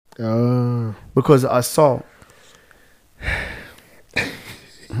Because I saw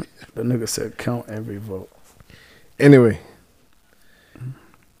the nigga said count every vote. Anyway,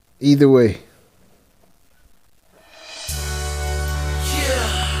 either way.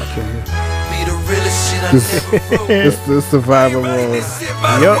 I can't hear. This the survival mode.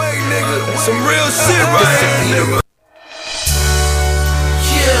 Yup. Some real shit right here.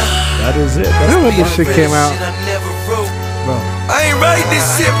 That is it. Remember when this shit came out? Bro. I ain't write this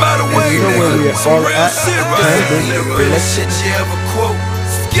shit by the way, You know where we nigga. are Some all real at? shit right here. The realest shit you ever quote.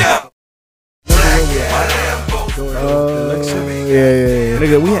 Yeah. Yeah.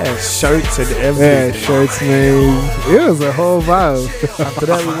 Nigga, we had shirts and Yeah, everything. shirts, man. It was a whole vibe. After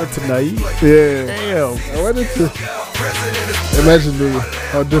that, we went to Naive. Yeah. Damn. I wanted to imagine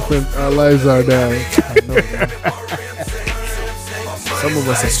how different our lives are now. I know, man. Some of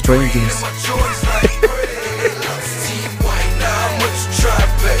us are strangers.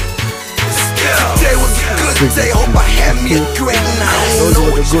 Today was a good day. Hope I had me a great night. Those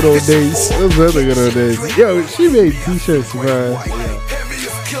were the good old days. Those were the good old days. Yo, she made t-shirts, bro.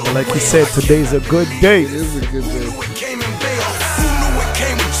 Like he said, today's a good day. It was a good day. Who knew it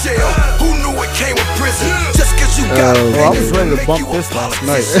came with jail? Who knew it came with prison? Just cause you got it. Well, I was ready to bump this last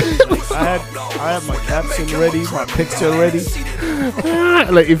night. I had my caption ready, my picture ready.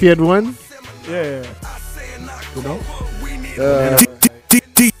 Like if you had one, Yeah. You know?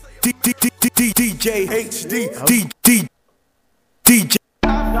 DJ HD DJ.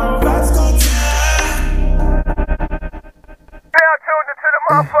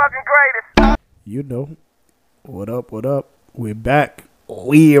 You know. What up, what up? We're back.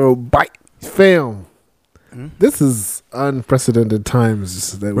 we're back. Fam. This is unprecedented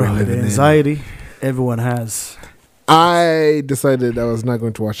times that we're Bro, the living in. anxiety everyone has. I decided I was not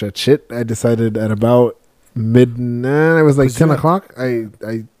going to watch that shit. I decided at about midnight, it was like 10 o'clock,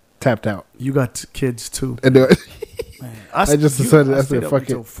 I tapped out. You got kids too. And Man, I just decided I after stayed up fuck it.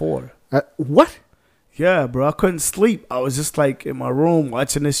 until 4. What? Yeah, bro, I couldn't sleep. I was just like in my room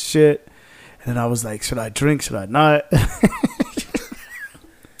watching this shit. And I was like, should I drink? Should I not? I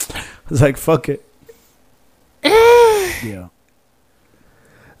was like, fuck it. Yeah.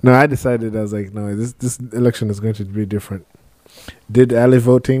 No, I decided, I was like, no, this election is going to be different. Did Ali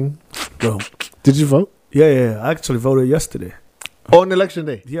voting? Bro. Did you vote? Yeah. I actually voted yesterday. On election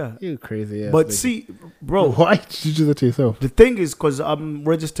day? Yeah. You crazy ass But nigga. see, bro, Why did you do that to yourself? the thing is because I'm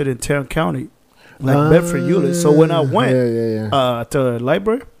registered in Tarrant County, like Bedford Euless. So when I went Yeah. to the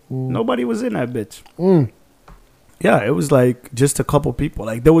library, Mm. nobody was in that bitch. Mm. Yeah, it was like just a couple people.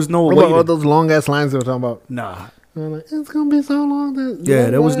 Like there was no What about all waiting. those long ass lines they were talking about? Nah. They're like, it's gonna be so long. Yeah,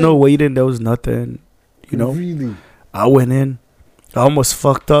 there was no waiting. There was nothing. You know, Really? I went in. I almost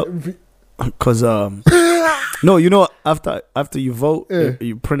fucked up because no, you know, after you vote, Yeah.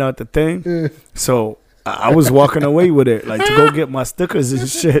 you print out the thing. Yeah. So I was walking away with it, like to go get my stickers and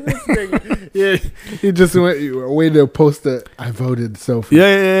shit. Yeah, you just went away to post that I voted selfie.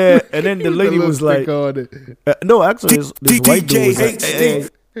 Yeah. And then the lady little was like, sticker on it. no, actually, this white dude was like, DJ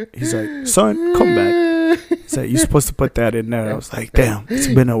hey. He's like, son, come back. He's like, you're supposed to put that in there. I was like, damn, it's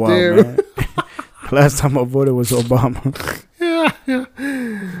been a while, Damn. man. Last time I voted was Obama.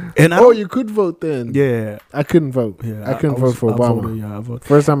 And You could vote then. yeah, I couldn't vote. yeah. I couldn't vote for Obama. I voted.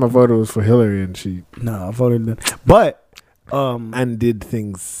 First time I voted was for Hillary, and she No, I voted then. But undid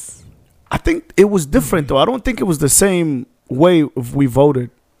things. I think it was different though. I don't think it was the same way if we voted.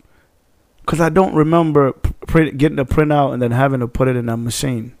 Cause I don't remember getting a printout and then having to put it in a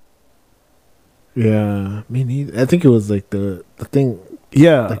machine. Yeah, me neither. I think it was like the thing,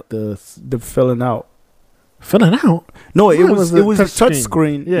 Yeah, like the filling out. filling out. No, it Mine was was a a touch touch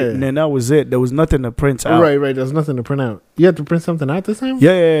screen. screen. Yeah. And then that was it. There was nothing to print out. Right. There's nothing to print out. You had to print something out this time.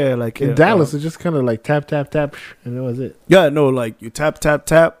 Yeah. Like In Dallas, it just kind of like tap, and that was it. yeah, no, like you tap.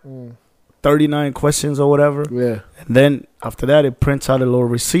 39 questions or whatever. Yeah. And then after that, it prints out a little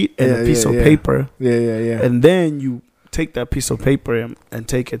receipt and a piece of paper. Yeah. And then you take that piece of paper and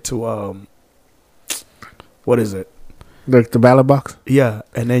take it to what is it? Like the ballot box. Yeah,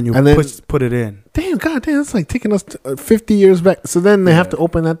 and then you put it in. Damn, that's like taking us 50 years back. So then they have to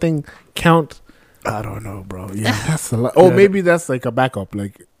open that thing, count. I don't know, bro. Yeah, That's a lot. Oh, Yeah. maybe that's like a backup,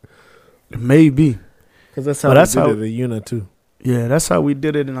 like maybe. because that's how But that's we did how- it at UNA too. Yeah, that's how we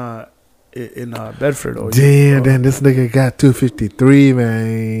did it in Bedford. Or Damn, then this nigga got 253,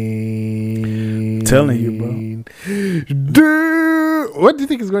 man. Telling you, bro. Dude, what do you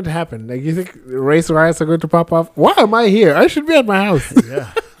think is going to happen? Like, you think race riots are going to pop off? Why am I here? I should be at my house.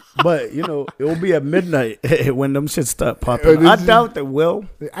 Yeah. But you know, it will be at midnight when them shit start popping. I doubt they will.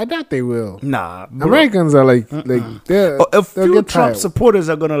 I doubt they will. Nah, bro. Americans are like they're A few get Trump tired. supporters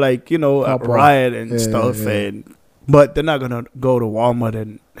are gonna Pop off. riot and Yeah, stuff, yeah. and but they're not gonna go to Walmart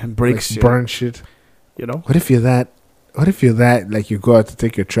and break Like, shit. burn shit. You know, What if you're that? What if you're that? Like you go out to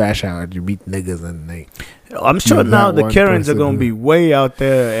take your trash out and you meet niggas and they. I'm sure You're now that the one Karens are person gonna who- be way out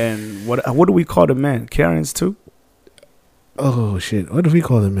there. And what do we call the men? Karens too? Oh shit! What do we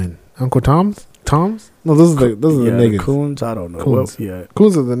call them in? Uncle Toms? Toms? No, those are the Yeah, niggas. coons. I don't know. Coons. Well, yeah,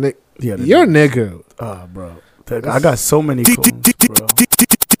 Coons are the niggas. yeah. You're a nigga. Bro. I got so many coons, bro.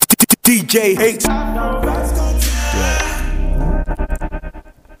 DJ hates. Man,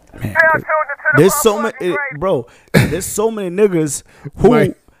 there's so many, bro. There's so many niggas who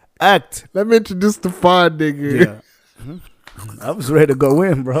Mike. act. Let me introduce the fun nigga. Yeah, I was ready to go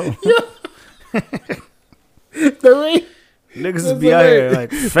in, bro. The way Niggas that's be the out way- here like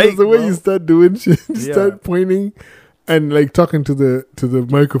that's fake, the way bro. you start doing shit. You Yeah. start pointing and like talking to the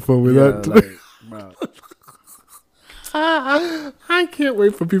microphone without. Yeah, like, bro. I can't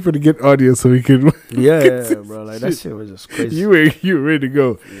wait for people to get audio so we can. Yeah, bro. Like that shit was just crazy. You were ready to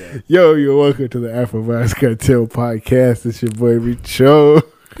go. Yeah. Yo, you're welcome to the Afro Vibes Cartel podcast. It's your boy Reach Show.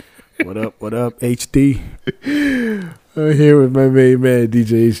 What up? What up? HD. I'm here with my main man,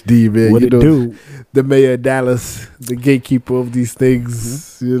 DJ HD, man. What you it know, do? the mayor of Dallas, the gatekeeper of these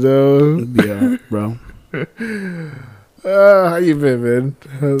things, Mm-hmm. you know. Yeah, bro. How you been, man?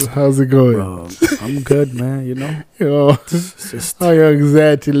 How's it going? Bro, I'm good, man. You know, You know, it's just how your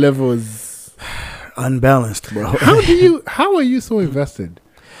anxiety levels? unbalanced, bro. How are you so invested?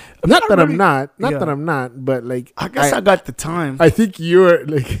 Not that I'm not, yeah. that I'm not, but like I guess I got the time. I think you're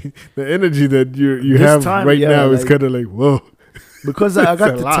like the energy that you This have time, right yeah, now is like- kind of like whoa. Because I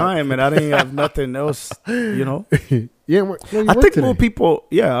got a the lot. time and I didn't have nothing else, you know. Yeah, no, you I work think today. more people,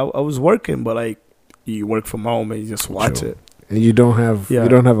 I was working, but like you work from home and you just watch True. it. and you don't have Yeah.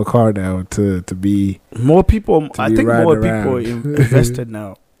 a car now to be. More people, I be think riding more around. people invested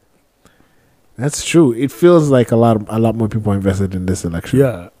now. That's true. It feels like a lot more people are invested in this election.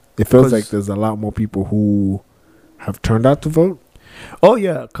 Yeah. It feels 'Cause- like there's a lot more people who have turned out to vote. Oh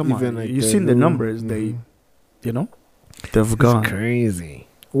yeah, come Even on. like You the seen the new- numbers? They, Mhm. you know, they've It's gone. crazy.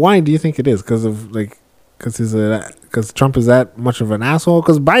 Why do you think it is? Because of like, because Trump is that much of an asshole?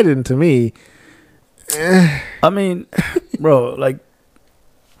 Because Biden, to me, I mean, bro, like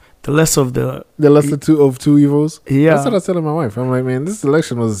the less of the the lesser of two evils. yeah. That's what I was telling my wife. I'm like, man, this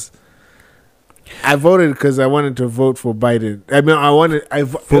election was. I voted because I wanted to vote for Biden. I mean,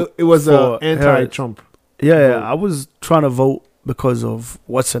 it was for anti-Trump. Yeah, vote. I was trying to vote because of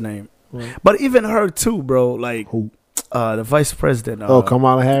what's her name, Right. but even her too, bro. Like Who? the vice president.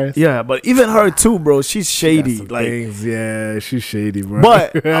 Kamala Harris. Yeah, but even her too, bro. She's shady. Got some Like, things. Yeah, she's shady, bro.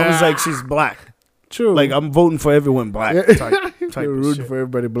 but I was like, she's black. true. Like I'm voting for everyone black. Yeah. Type You're of rooting shit. for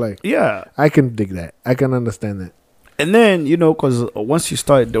everybody black. Yeah, I can dig that. I can understand that. and then because once you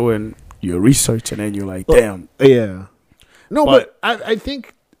start doing your research, and then you're like, Oh. damn. Yeah. No, But- but I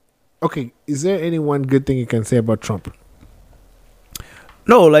think. Okay, is there any one good thing you can say about Trump?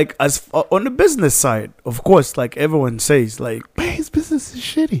 No, like on the business side, of course, like everyone says, like Man, his business is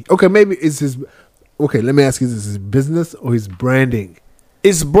shitty. Okay, maybe it's his. Okay, let me ask you: is his business or his branding?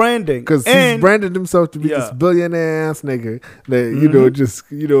 it's branding Because he's branded himself to be Yeah. this billionaire ass nigga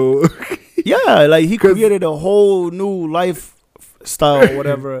that Yeah, like he 'Cause- created a whole new lifestyle or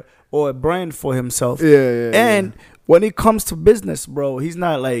whatever, or a brand for himself. yeah. And when it comes to business, bro, he's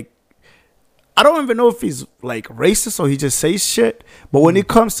not like, I don't even know if he's like racist or he just says shit. But when it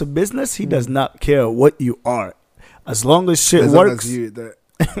comes to business, he does not care what you are, as long as shit as long works.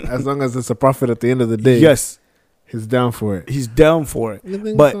 as long as it's a profit at the end of the day, Yes, he's down for it. he's down for it. You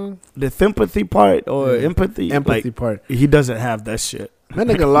think But so? the sympathy part or Yeah. empathy, Empathy like, part. he doesn't have that shit. That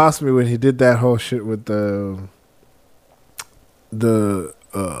nigga lost me when he did that whole shit with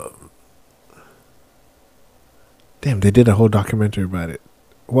damn, they did a whole documentary about it.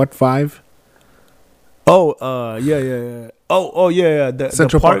 What 5? Oh, yeah. Oh, yeah. The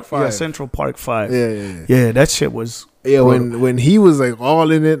Central Park Yeah, 5. Central Park 5. Yeah. Yeah, that shit was. Yeah, Bro. when he was like all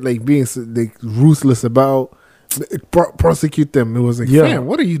in it, like being like ruthless about prosecute them. It was like, Yeah. man,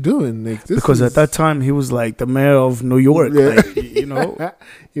 what are you doing? Like, this Because is- at that time he was like the mayor of New York, Yeah. like, you know.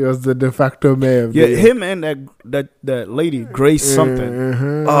 he was the de facto mayor. Of Yeah, the- him and that lady Grace something.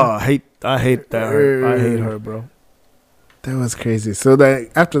 Uh-huh. Oh, I hate that. I hate her, bro. That was crazy. So that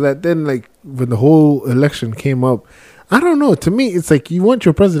after that, then like when the whole election came up, I don't know. To me, it's like you want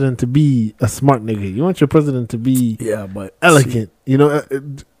your president to be a smart nigga. You want your president to be Yeah, but elegant. You know,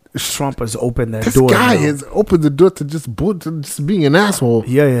 Trump has opened that This door. guy now. has opened the door to just being an asshole.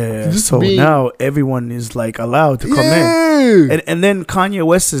 Yeah. Just So being- now everyone is like allowed to come in. Yeah. And then Kanye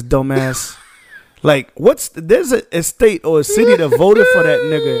West's dumbass, like, there's a state or a city that voted for that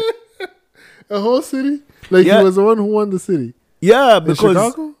nigga. A whole city? Like Yeah. he was the one who won the city. Yeah, In because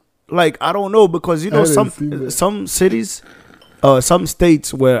Chicago? like I don't know, because you I know didn't see that. some cities, some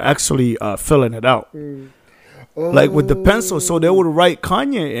states were actually filling it out, like with the pencil, so they would write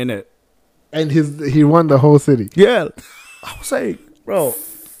Kanye in it. And he won the whole city. Yeah, I was like, bro,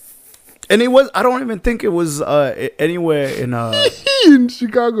 and I don't even think it was anywhere in In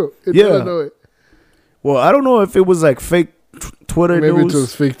Chicago. In Yeah. Illinois. well, I don't know if it was like fake Twitter Maybe news, it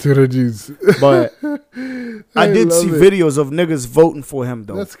was fake Twitter news. but I did love see it. videos of niggas voting for him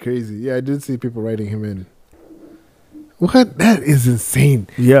though. That's crazy. Yeah, I did see people writing him in. What? That is insane.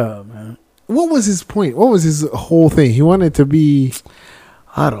 Yeah, man. What was his point? What was his whole thing? He wanted to be.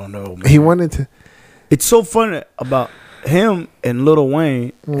 I don't know, man. He wanted to. It's so funny about him and Lil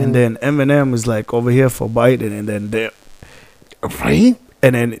Wayne, and then Eminem is like over here for Biden, and then Right?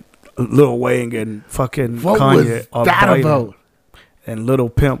 and then Lil Wayne and fucking What Kanye was are that Biden about? and Little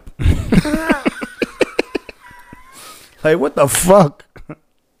Pimp. Like what the fuck?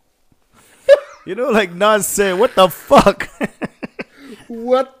 You know, like Nas said, what the fuck?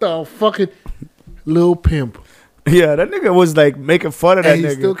 What the fucking Lil Pimp? Yeah, that nigga was like making fun of that And he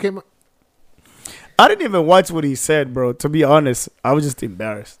nigga. still came out. I didn't even watch what he said, bro. To be honest, I was just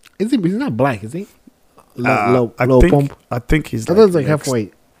embarrassed. He's not black, is he? I Lil think Pump. I think he's. I thought it's like mixed. half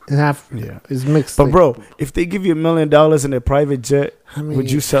white. Half. Yeah. It's mixed. But like- bro, if they give you $1 million in a private jet, I mean-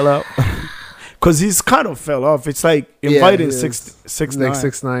 would you sell out? Because he's kind of fell off. It's like inviting yeah, six it's nine. like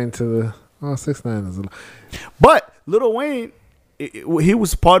 6'9" to the. Oh, 6'9" is a lot. But Lil Wayne, he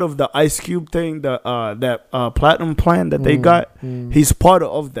was part of the Ice Cube thing, that platinum plan that they got. He's part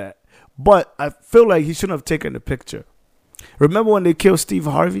of that. But I feel like he shouldn't have taken the picture. Remember when they killed Steve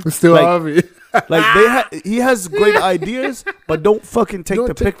Harvey? Still like, Harvey. like he has great ideas, but don't fucking take Don't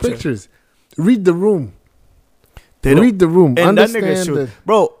the take picture. pictures. Read the room. They don't- Read the room. And that Understand nigga should, that.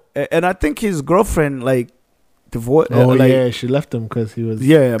 bro. And I think his girlfriend like divorced. Oh like, yeah, she left him because he was.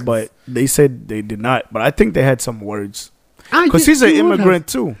 yeah, but they said they did not. But I think they had some words Ah, because you- he's an you would immigrant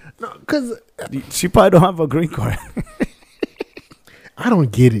too. have- No, because She probably don't have a green card. I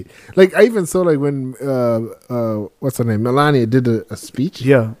don't get it. Like I even saw like when what's her name, Melania did a speech.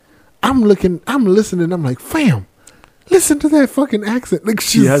 Yeah, I'm listening. I'm like, fam, listen to that fucking accent. Like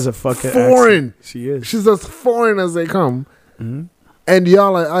she has a fucking foreign. accent. She is, She's as foreign as they come. Mhm. And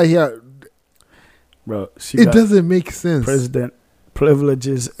y'all like, I hear bro. She it got doesn't make sense. president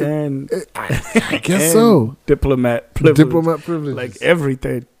privileges and I guess and so. diplomat privilege, Diplomat privilege. like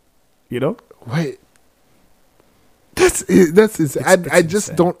everything. You know, Wait. That's it. I it's just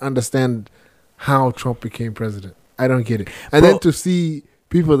insane. don't understand how Trump became president. I don't get it. And then Bro. to see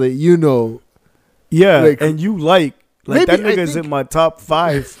people that you know, yeah. Like- and you like Maybe that I nigga's think- in my top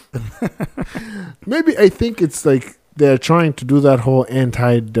 5. maybe I think it's like they're trying to do that whole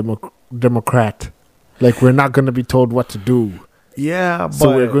anti-democrat. Like we're not going to be told what to do. Yeah, but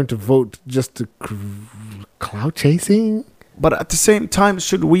So we're going to vote just to clout chasing. But at the same time,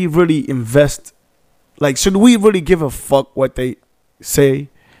 should we really invest? Like, should we really give a fuck what they say?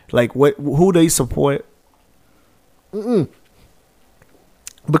 Like, who they support?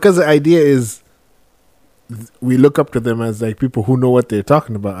 Because the idea is we look up to them as like people who know what they're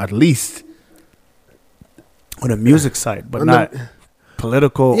talking about, at least. On the music side, but On not the-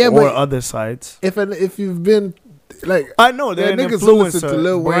 political Yeah, or but- other sides. If you've been like I know they're there an are niggas who listen to influencer.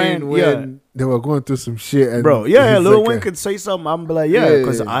 Lil brand, Wayne when they were going through some shit. And bro. Yeah, he's Lil like Wayne a- could say something. I'm be like, yeah, Yeah,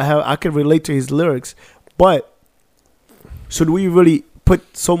 because yeah. I can relate to his lyrics. But should we really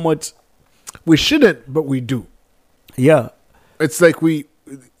put so much? We shouldn't, but we do. Yeah, It's like you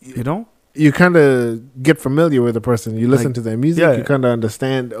know. you kind of get familiar with the person. You listen Like, to their music. yeah. You kind of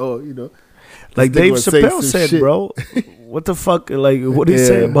understand. Oh, you know, Like this nigga Dave was saying Chappelle some said, shit. bro. What the fuck? Like, what did he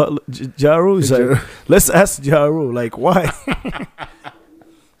say Yeah. about Ja Rule? He's like, let's ask Ja Rule, like, why?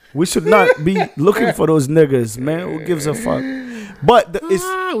 We should not be looking for those niggas, man. Who gives a fuck? But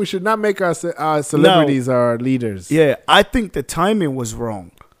it's we should not make our celebrities our leaders. yeah. I think the timing was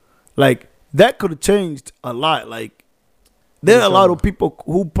wrong. Like that could have changed a lot. Like there are a lot of people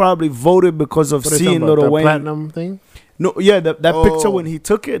who probably voted because of What are you seeing talking about, Lil the Wayne. platinum thing. No, yeah, that picture Oh. when he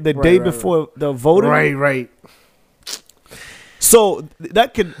took it the Right, day right, before the voting. Right. So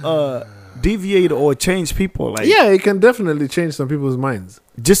that could deviate or change people. Like Yeah, it can definitely change some people's minds.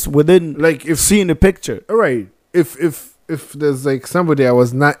 just within Like if seeing the picture. all right, if there's like somebody I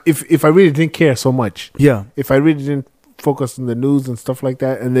was not if I really didn't care so much, Yeah. if I really didn't focused on the news and stuff like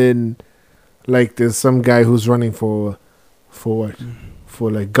that. And then, like, there's some guy who's running for what? For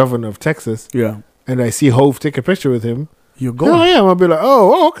like governor of Texas. Yeah. And I see Hove take a picture with him. You're going. Oh yeah, I'll be like,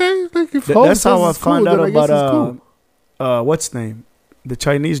 oh okay. Like if Hove That's how I says it's found cool, out then I guess it's about cool. what's his name, the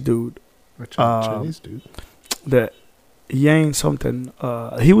Chinese dude, Chinese dude. the Yang something.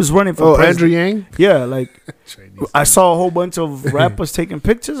 He was running for Oh, president. Andrew Yang. Yeah, like Chinese I saw a whole bunch of rappers taking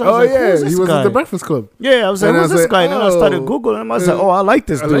pictures. I was Oh like, who yeah, is this he was guy? at the Breakfast Club. Yeah, I was like, And I who's was this like, guy? And then I started oh, Googling him. I was like, oh, I like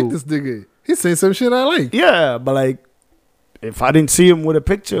this I dude. like this nigga. He's saying some shit I like. Yeah, but like, if I didn't see him with a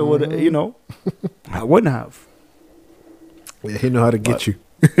picture, with you know, I wouldn't have. Yeah, he know how to get But- you.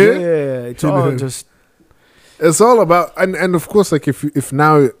 Yeah, it's all just It's all about and of course, like if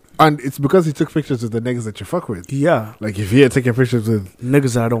now and it's because he took pictures with the niggas that you fuck with. yeah, Like if he had taken pictures with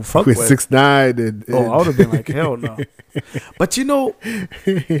niggas that I don't fuck with. 6ix9ine and Oh, I would have been like, hell no. But you know, I've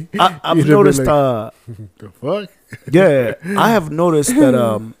You'd have been noticed. like- the fuck. Yeah, I have noticed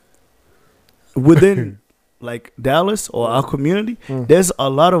that within like Dallas or our community, there's a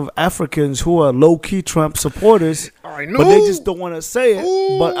lot of Africans who are low key Trump supporters, I but they just don't want to say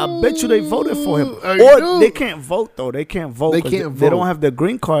it. But I bet you they voted for him, I or know. they can't vote though. They can't vote. They 'cause can't They don't vote. have their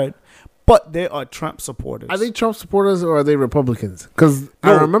green card, but they are Trump supporters. Are they Trump supporters or are they Republicans? Because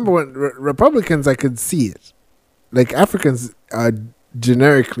I No. remember when Republicans, I could see it. Like Africans are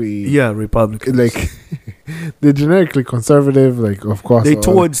generically, Yeah, Republicans. like they're generically conservative. Like of course, they all-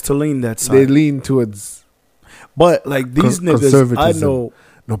 towards to lean that side. they lean towards But like these niggas, I conservatism. know.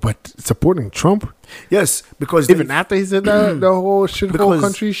 no, but supporting Trump Yes, because even they, after he said that the whole shit, whole Because,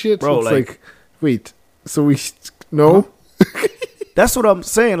 country shit. bro, so it's like- like, wait, so we no? that's what I'm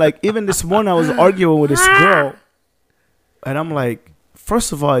saying. Like even this morning, I was arguing with this girl, and I'm like,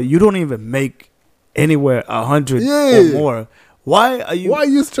 first of all, you don't even make anywhere 100 Yeah. or more. Why are you? Why are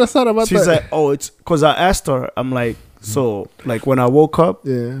you stressed out about She's that? like, oh, it's because I asked her. I'm like, so like when I woke up,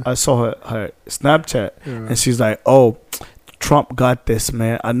 yeah, I saw her Snapchat, Yeah. and she's like, oh, Trump got this,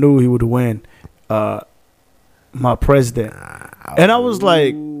 man. I knew he would win. My president, and I was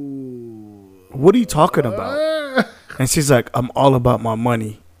like, what are you talking about? And she's like, I'm all about my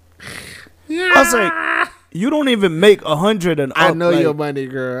money. I was like, you don't even make 100 and up. I know like, your money,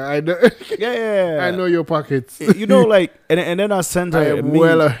 girl. I know. Yeah, I know your pockets. You know, like, and then I sent I her a am meme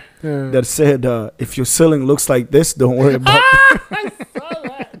well. that said, if your ceiling looks like this, don't worry about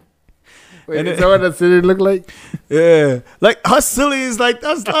it. Wait, and is it- that what the city look like? Yeah, like her ceiling is like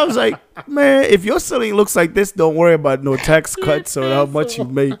that's. I was like, man, if your ceiling looks like this, don't worry about no tax cuts or how much you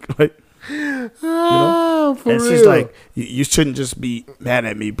make. Like, Oh, for and real. she's like, you shouldn't just be mad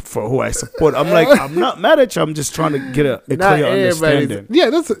at me for who I support. I'm like, I'm not mad at you. I'm just trying to get a Not clear everybody's- understanding. Yeah,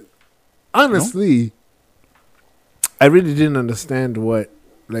 that's honestly. I really didn't understand what,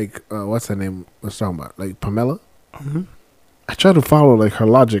 like, what's her name was talking about, like Pamela. Mhm. I tried to follow like her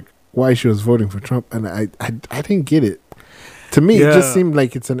logic why she was voting for Trump, and I didn't get it. To me, it just Yeah. seemed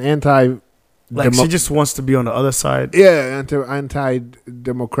like it's an anti. Like she just wants to be on the other side, Yeah,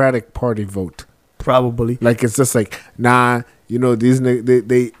 anti-democratic party vote. probably. Like it's just like, nah, you know,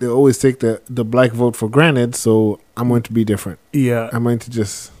 they always take the black vote for granted, so I'm going to be different. Yeah, I'm going to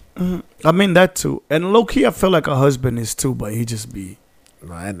just I mean that too. And low key, I feel like her husband is too, but he just be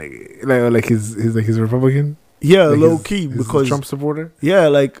nah, nigga. Like he's Republican. yeah, Like low he's- key he's a because Trump supporter. yeah,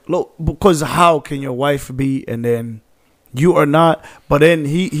 like look, because how can your wife be and then you are not? But then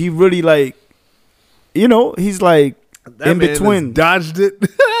he really like, you know, he's like in man has between. dodged it.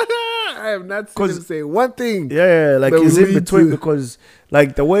 I have not seen 'Cause- him say one thing. Yeah, like that he's would in lead between to- because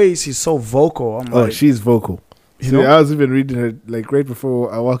like the way she's so vocal. I'm Oh, like, she's vocal. you See, know, I was even reading her like right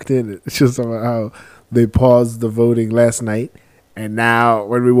before I walked in. She was talking about how they paused the voting last night, and now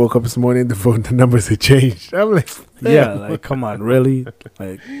when we woke up this morning, the numbers had changed. I'm like, yeah, like come on, really?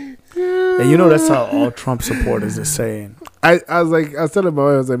 Like, and you know that's how all Trump supporters are saying. I was telling my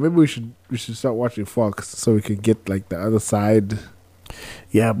wife, I was like, maybe we should start watching Fox so we can get like the other side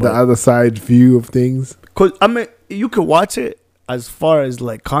Yeah, the but other side view of things. cause I mean you could watch it as far as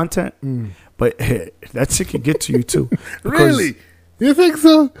like content, but that shit can get to you too. Because- Really? You think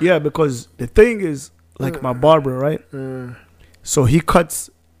so? Yeah, because the thing is, like my barber, right? So he cuts,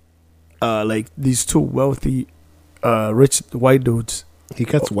 like these two wealthy, rich white dudes. He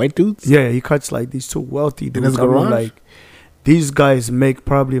cuts white dudes? Yeah, he cuts like these two wealthy dudes. his I mean, garage? like these guys make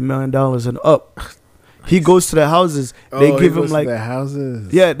probably $1 million and up. He goes to their houses. They give him like their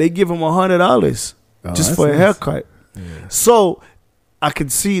houses. yeah, they give him $100 just that's for a nice. haircut. So I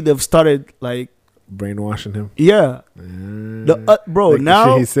could see they've started like Brainwashing him. yeah, bro. Like the Now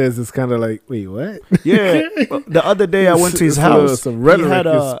shit he says is kind of like, wait, what? yeah, the other day I went to his house. Some rhetoric he had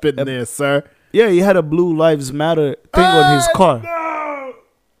you're spitting there, sir. Yeah, he had a Blue Lives Matter thing on his car. No,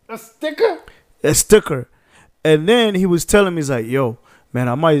 a sticker. A sticker. And then he was telling me, he's like, yo, man,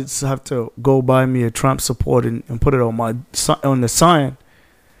 I might just have to go buy me a Trump support and put it on the sign.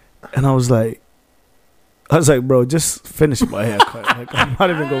 And I was like, bro, just finish my haircut. Like, I'm not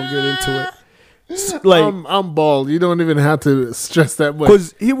even gonna get into it. Like, I'm bald. You don't even have to stress that much.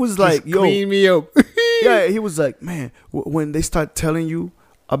 because he was like, yo, clean me up. yeah, he was like, man, when they start telling you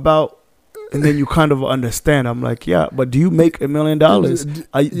about, and then you kind of understand. I'm like, yeah, but do you make $1 million?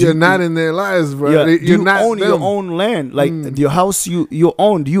 You're not in their lives, bro. Yeah, You're do you not own them. your own land? Like your house, you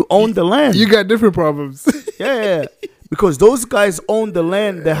own. Do you own the land? You got different problems. Yeah, because those guys own the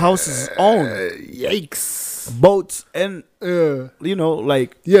land. The house is owned. Yikes. Boats and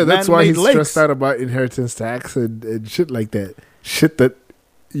like That's why he's man-made lakes. stressed out about inheritance tax and shit like that. Shit that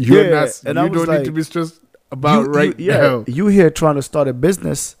you're Yeah, not. and You I was don't need like, to be stressed about now. You here trying to start a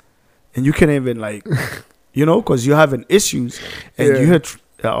business, and you can't even like, because you're having issues, and Yeah. you hear.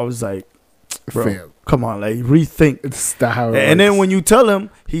 I was like, bro, Fam. come on, like rethink. It's not how it And then works. when you tell him,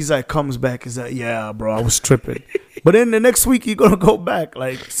 he's like, comes back, he's like, yeah, bro, I was tripping. But then the next week, you're going to go back.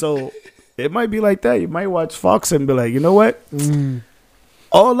 Like, so it might be like that. You might watch Fox and be like, you know what?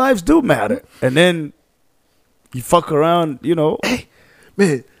 All lives do matter. And then you fuck around,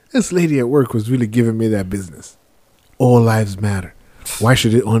 Man, this lady at work was really giving me that business. All lives matter. Why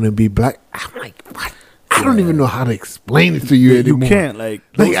should it only be black? I'm like, what? I don't even know how to explain it to you anymore. You can't. Like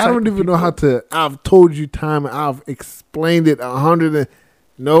I don't even know how to. I've told you time. I've explained it 100.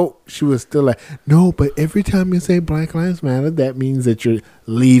 No, she was still like, no, but every time you say Black Lives Matter, that means that you're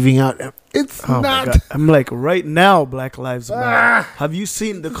leaving out. It's Oh my not. God. I'm like, right now, Black Lives Matter. Have you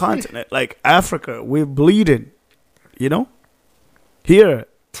seen the continent? Like Africa, we're bleeding. Here,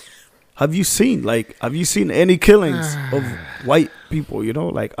 have you seen any killings of white people?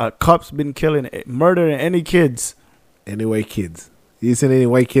 Like cops been killing, murdering any kids. Any white kids? You seen any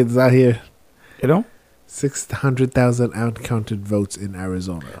white kids out here? 600,000 uncounted votes in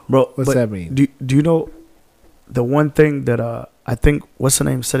Arizona. Bro, What's but that mean? Do you know the one thing that I think what's her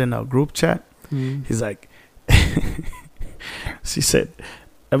name said in our group chat? He's like, she said,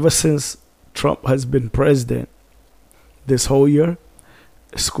 ever since Trump has been president, this whole year,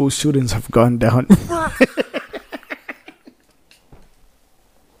 school shootings have gone down.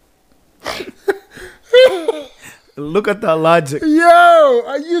 Look at that logic. Yo,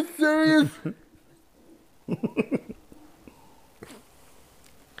 are you serious?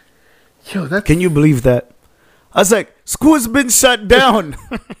 Yo, that's Can you believe that? I was like, school's been shut down.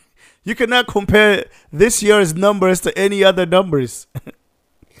 You cannot compare this year's numbers to any other numbers.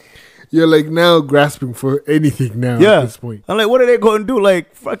 you're like now grasping for anything now Yeah. at this point. I'm like, what are they going to do?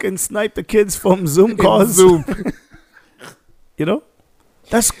 Like, fucking snipe the kids from Zoom calls? Zoom.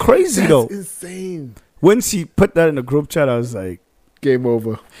 That's crazy, though. That's insane. When she put that in the group chat, I was like, Game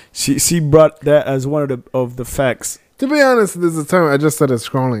over. she brought that as one of the facts. To be honest, there's a time I just started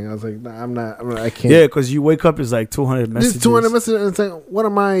scrolling. I was like, nah, I'm not, I can't. Yeah, because you wake up, it's like 200 messages. There's 200 messages and it's like, what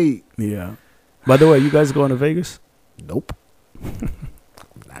am I? Yeah. By the way, you guys going to Vegas? Nope. I'm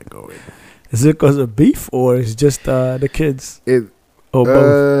not going. Is it because of beef or is just the kids? It, Or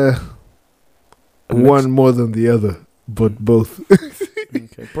both? A mix? one more than the other, but both.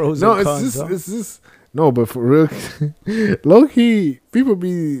 Okay. Pros No, and cons, it's just, huh? it's just, no, but for real, low key, people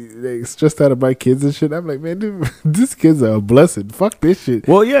be like stressed out about kids and shit. I'm like, man, dude, these kids are a blessing. Fuck this shit.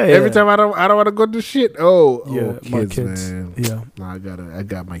 Well, yeah. Every time I don't want to go to shit. Yeah, Kids, my kids. man. Yeah. No, I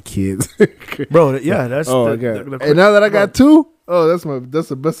got my kids. Bro, yeah, that's I the, got. And now that I got two, that's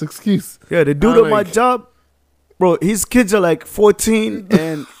the best excuse. Yeah, the dude I'm at my like- job, bro, his kids are like 14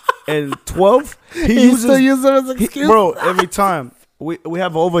 and 12. He still use them as an excuse, bro, every time we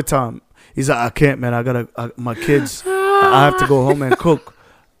have overtime. He's like, I can't, man. I gotta my kids. I have to go home and cook.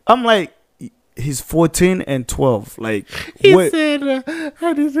 I'm like, he's 14 and 12. Like, He what? said,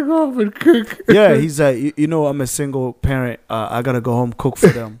 I need to go home and cook. Yeah, he's like, I'm a single parent. I gotta go home cook for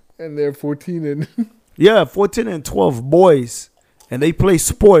them. And they're 14 and Yeah, 14 and 12 boys, and they play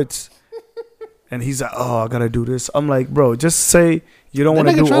sports. And he's like, oh, I gotta do this. I'm like, bro, just say you don't want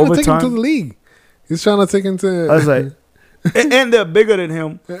to do trying to take him to overtime. the league. He's trying to take him to. I was like, and they're bigger than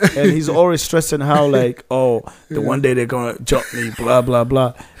him, and he's always stressing how like, oh, the one day they're gonna jump me, blah blah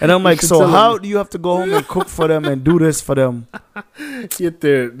blah. And I'm like, should so tell how him. do you have to go home and cook for them and do this for them Get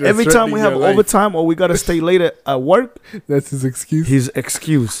there. every time we have overtime or we gotta stay later at work? That's his excuse. His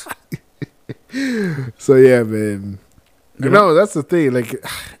excuse. So yeah, man. You No, that's the thing. Like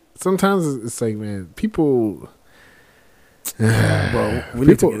sometimes it's like, man, people. Bro, we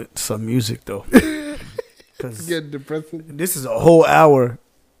need to People- get some music though, because Get depressing. this is a whole hour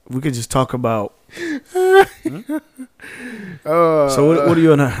we could just talk about. Uh, So what are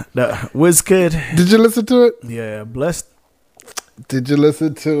you on that WizKid? Did you listen to it? Yeah, blessed. Did you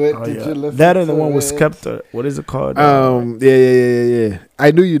listen to it? Oh, Did yeah. you listen That and the to one with it? Skepta. What is it called? Yeah.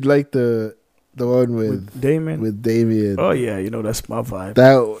 I knew you'd like the one with Damon. Damien. Oh yeah, you know that's my vibe.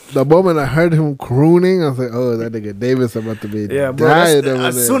 That the moment I heard him crooning, I was like, "Oh, that nigga Davis about to be Yeah, bro. dying over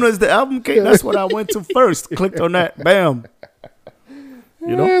As there." soon as the album came, that's what I went to first. Clicked on that. Bam.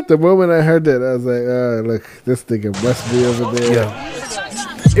 You know? Yeah, the moment I heard that, I was like, "Oh, look, this nigga must be over there."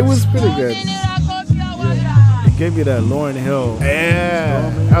 Yeah. It was pretty good. It gave me that Lauryn Hill.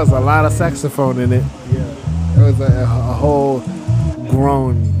 Yeah, that was a lot of saxophone in it. Yeah. It was a whole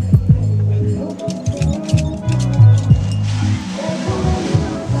groan.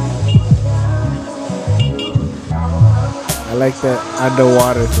 I like that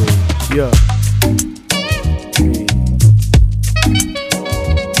underwater thing. Yeah.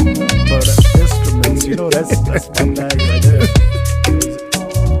 Bro, the instruments, you know, that's my bag right there.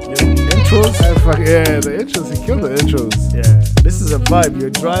 Intros? Yeah, the intros. He killed the intros. Yeah. This is a vibe. You're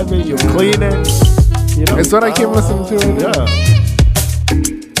driving, you're cleaning. You know? It's what I keep listening to right now. Yeah.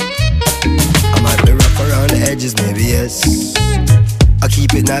 I might be rough around the edges, maybe yes. I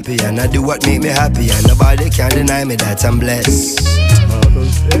keep it nappy and I do what make me happy, and nobody can deny me that I'm blessed.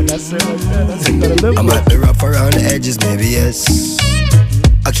 That's it right there. That's it. Gotta live I with. might be rough around the edges, maybe yes.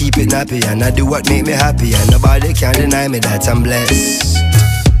 I keep it nappy and I do what make me happy, and nobody can deny me that I'm blessed.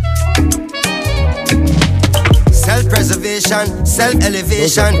 Self-preservation, self-elevation.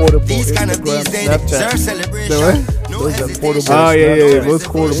 Those are portable These kind of Instagram, these days Snapchat. deserve celebration. The what? No Those are hesitation. portable Oh, yeah. Snapchat. Those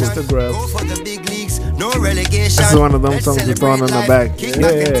portable. Instagram. Go for the big leagues, no relegation. This is one of them Let's songs you're celebrate throwing on the life. back. Kick Yeah,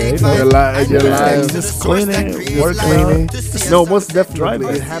 back and yeah, take you five. know. Your And live. relax. Just Source that cleaning, creates working life. Cleaning. To see No, us most definitely. Driving.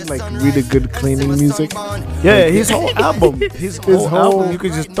 It had like really good cleaning music. Yeah, his whole album. His whole album, you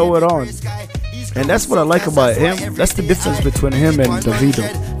could just throw it on. And that's what I like about him. That's the difference between him and Davido.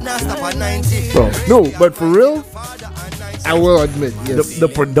 Bro, No, but for real, I will admit, yes. the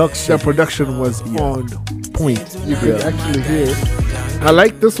production. The production was on point. You could actually hear it. I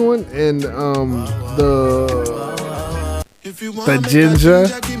like this one and the Ginger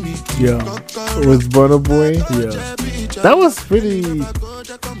Yeah. with Burna Boy. Yeah. That was pretty.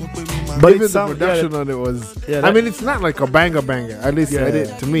 But Even the sound- production on it was. Yeah, I that- mean, it's not like a banger. At least Yeah.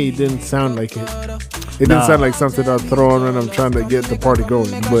 to me, it didn't sound like it. It Nah. didn't sound like something I'd throw on when I'm trying to get the party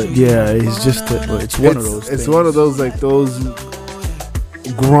going. But Yeah, it's just it's one of those. It's things. one of those like those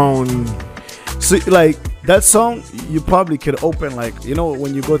grown. So like that song, you probably could open like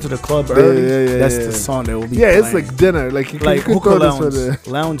when you go to the club early. yeah, that's yeah. the song that will be. Yeah, it's playing. like dinner. Like you like could hookah throw this lounge, with a.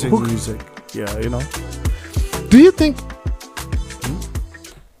 lounging hookah. music. Yeah, Do you think?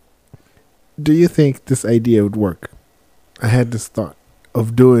 Do you think this idea would work? I had this thought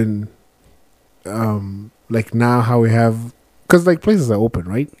of doing, like now how we have, because like places are open,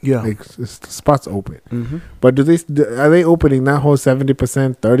 right? Yeah. Like spots open. Mm-hmm. But are they opening that whole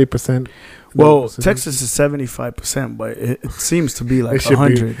 70%, 30%? Well, Texas is 75%, but it seems to be like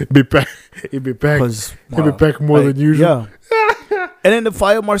 100. Be back. It'd be back. Because It'd be back more than usual. Yeah. And then the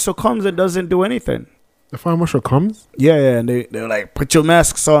fire marshal comes and doesn't do anything. The fire marshal comes. Yeah, and they're like, put your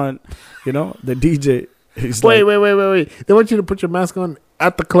masks on. The DJ. He's Wait. like, They want you to put your mask on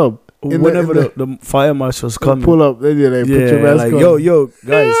at the club. Whenever the fire marshals come, pull up, they put your mask like, on. yo,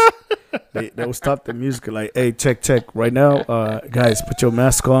 guys. they will stop the music like, hey, check right now, guys, put your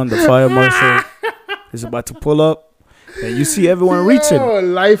mask on. The fire marshal is about to pull up, and you see everyone reaching. Oh,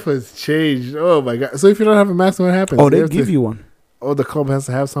 life has changed. Oh my god! So if you don't have a mask, what happens? Oh, they give you one. Oh, the club has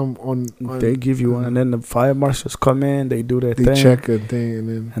to have some on. They give you one, and then the fire marshals come in. They do their They thing, check a thing, and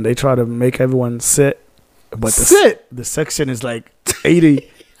then and they try to make everyone sit. But the section is like 80,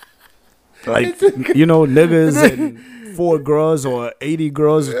 like niggas and 4 girls, or 80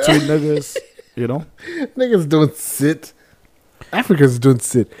 girls or 2 niggas. niggas don't sit. Africans don't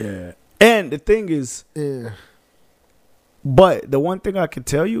sit. Yeah. And the thing is, Yeah. but the one thing I can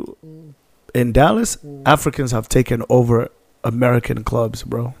tell you, in Dallas, Africans have taken over American clubs,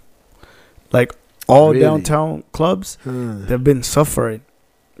 bro. Like all Really? downtown clubs, they've been suffering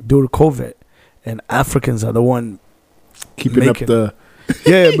due to COVID, and Africans are the one Keeping making- up the.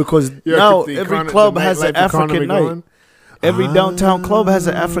 Yeah, because Yeah, now keep the every econo- club the has an nightlife African economy night. going. Every downtown club has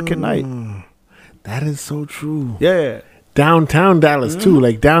an African night. That is so true. Yeah, Downtown Dallas too,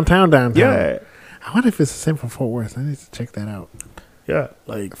 like downtown. yeah, I wonder if it's the same for Fort Worth. I need to check that out. yeah.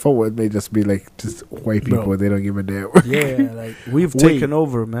 Like, Fort Worth may just be like just white people. Bro. They don't give a damn. yeah, like we've Wait. taken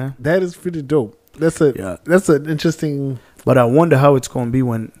over, man. That is pretty dope. That's an interesting. But I wonder how it's gonna be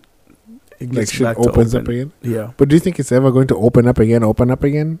when it like gets shit back to opens up open. again. Yeah. But do you think it's ever going to open up again,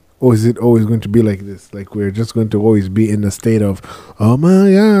 or is it always going to be like this? Like we're just going to always be in a state of, oh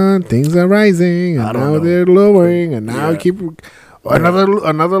my god, things are rising, I and don't now know. they're lowering, and now Yeah. keep another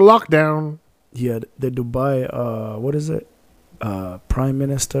lockdown. Yeah, the Dubai, what is it? Prime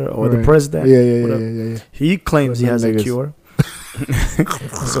Minister or the Right. president? Yeah. whatever. He claims he has a Niggas. cure.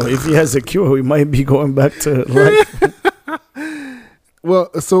 So if he has a cure, we might be going back to life.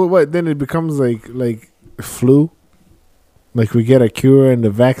 Well, so what? Then it becomes like flu. Like we get a cure and the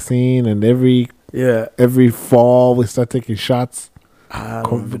vaccine, and every Yeah. fall we start taking shots. I COVID-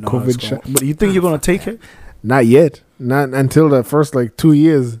 don't even know how it's COVID going. shot. But you think you're going to take it? Not yet. Not until the first 2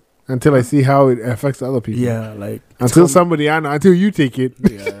 years. Until I see how it affects other people. Yeah, like. Until somebody I know. Until you take it.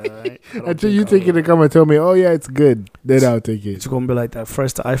 Until you take it and come and tell me, oh yeah, it's good. Then I'll take it. It's going to be like that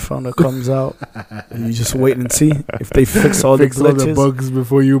first iPhone that comes out. And you just wait and see if they fix all Fix the all glitches. the bugs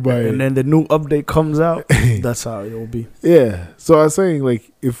before you buy And it. then the new update comes out. That's how it will be. Yeah. So I was saying,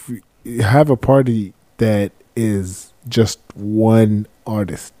 if you have a party that is just one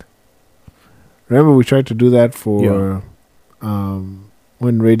artist. Remember we tried to do that for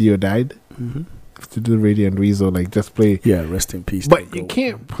when Radio died? Mm-hmm. To do Radio and Weasel, just play. Yeah, rest in peace. But you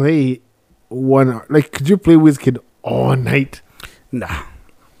can't play one. Could you play Wizkid all night? Nah,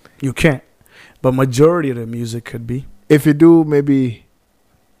 you can't. But majority of the music could be. If you do, maybe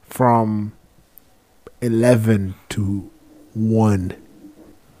from 11 to 1.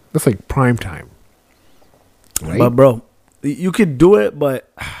 That's like prime time. Right? But bro, you could do it,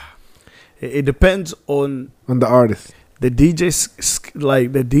 but it depends on On the artist. the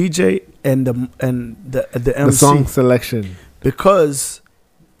the DJ and the MC. The song selection. Because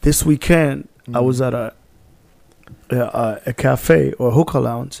this weekend I was at a cafe or hookah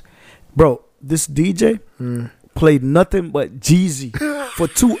lounge, bro. This DJ played nothing but Jeezy for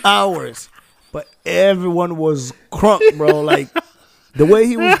 2 hours, but everyone was crunk, bro. Like the way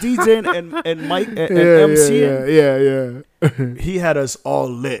he was DJing and Mike and MCing, Yeah. he had us all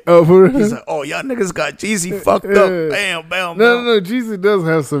lit. Oh, for real? He's like, "Oh, y'all niggas got Jeezy fucked up." Bam, bam, bam. No. Jeezy does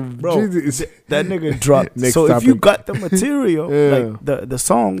have some. Bro, Jeezy is that nigga dropped. Next So if you topic. got the material, Yeah. like the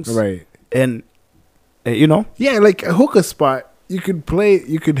songs, right. and you know, Yeah, like a hookah spot. You could play.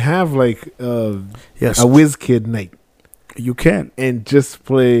 You could have yes, a Wizkid night you can. and just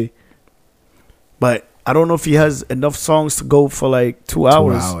play But I don't know if he has enough songs to go for 2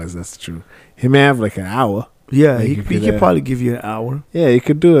 hours. 2 hours. That's true. He may have an hour. Yeah, Like he you could could, probably give you an hour. Yeah, you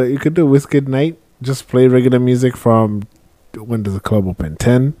could do it. You could do Wizkid night. Just play regular music from when does the club open?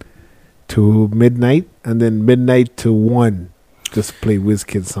 10 to midnight, and then midnight to 1. Just play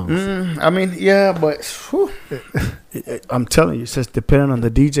Wizkid songs. I mean, yeah, but I'm telling you, it's just depending on the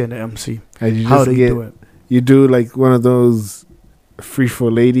DJ and the MC And you how just they get, do it. You do one of those free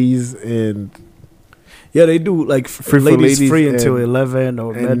for ladies and Yeah, they do Free for ladies ladies free until and- 11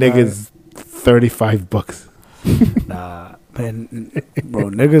 or and midnight. niggas $35. Nah, man, bro,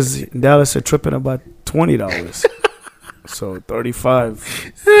 niggas in Dallas are tripping about $20. So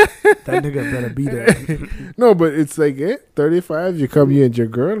 35, that nigga better be there. No, but it's 35. You come here and your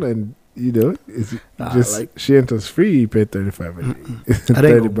girl, and it's Nah, just she enters free. You pay 35 a day. It's That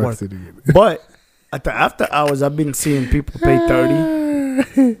ain't gonna $30 a day. But at the after hours, I've been seeing people pay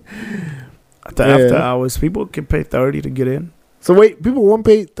 30. At the after hours, people can pay 30 to get in. So wait, people won't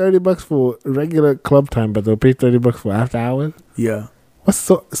pay $30 for regular club time, but they'll pay $30 for after hours. Yeah, What's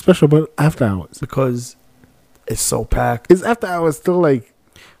so special about after hours? because it's so packed. Is after hours still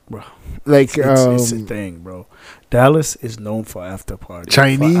Bro, like It's a thing, bro. Dallas is known for after parties.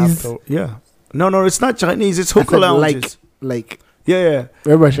 Chinese? Yeah. No, it's not Chinese. It's hookah lounges. like Yeah.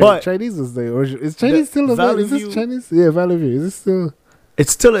 remember But- Chinese was the original. Is Chinese The still available? Is Valley this View- Chinese? Yeah, Valley View. Is this still?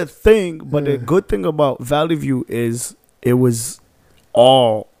 It's still a thing, but the Yeah. good thing about Valley View is it was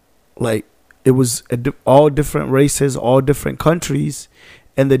all all different races, all different countries,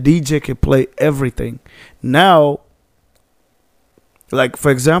 and the DJ could play everything. Now,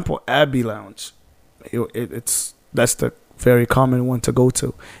 for example, Abbey Lounge, that's the very common one to go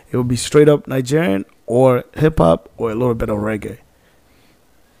to. It would be straight up Nigerian or hip hop or a little bit of reggae.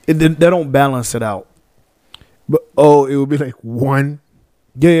 They don't balance it out. But it would be one.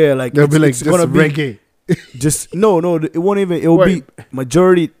 Yeah, They'll be it's just gonna be reggae. just no, it won't even. It will Wait. be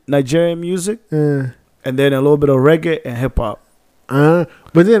majority Nigerian music and then a little bit of reggae and hip hop. But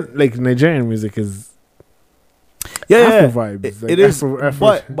then Nigerian music is Yeah, Afro vibes. it is.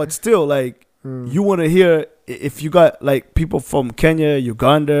 Afro. But still, you want to hear if you got people from Kenya,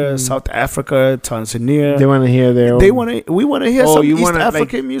 Uganda, South Africa, Tanzania. They want to hear their. They own- want to. We want to hear some you East wanna,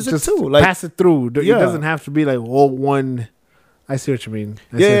 African music just too. pass it through. Yeah. It doesn't have to be all one. I see what you mean.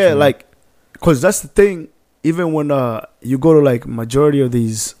 I see what yeah, you mean. because that's the thing. Even when you go to like majority of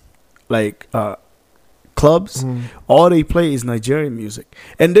these like clubs, all they play is Nigerian music,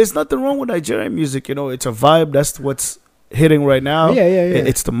 and there's nothing wrong with Nigerian music. You know, it's a vibe. That's what's hitting right now. Yeah.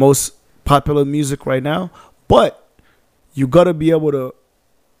 It's the most popular music right now. But you gotta be able to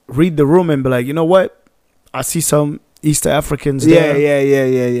read the room and be like, you know what? I see some East Africans there.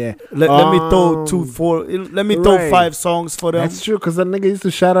 Yeah. Let me throw 2-4. Let me throw 5 songs for them. That's true, because that nigga used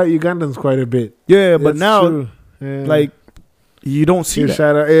to shout out Ugandans quite a bit. Yeah, but That's now, true. Yeah. like, you don't see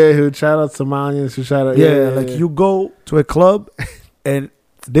that. He would shout out Somalians. He would shout out. Like you go to a club and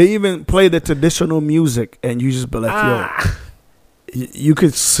they even play the traditional music, and you just be like, yo, you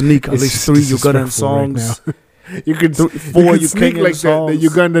could sneak at least 3 Ugandan songs. Right you could 4 sneak Kenyan like songs. the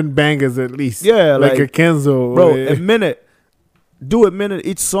Ugandan bangers at least. Yeah, like a Kenzo, bro. A minute, do a minute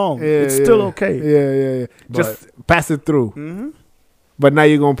each song. It's still okay. Yeah. Just pass it through. Mm-hmm. But now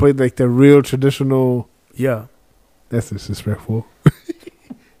you're gonna play like the real traditional. Yeah, that's disrespectful.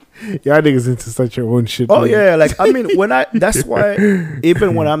 Y'all niggas into such your own shit. Oh yeah, like I mean, that's why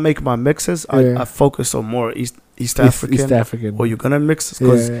even when I make my mixes, I focus on more East African or Ugandan mixes,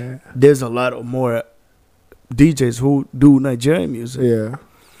 because there's a lot of more DJs who do Nigerian music. Yeah.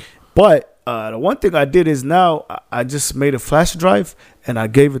 But the one thing I did is now I just made a flash drive and I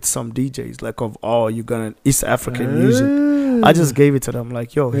gave it to some DJs like of all Ugandan East African music. I just gave it to them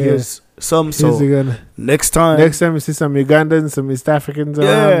like, yo, here's some. So next time you see some Ugandans, some East Africans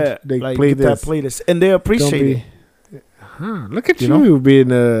around, they like, play this. Play this, and they appreciate it. Look at you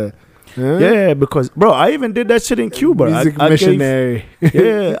being a. Yeah, because bro, I even did that shit in Cuba. Music missionary.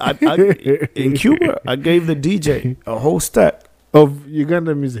 In Cuba, I gave the DJ a whole stack of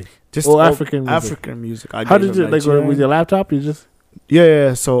Ugandan music, just African music. African music. How did you like with your laptop? You just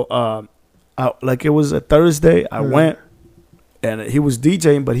So like it was a Thursday. I went, and he was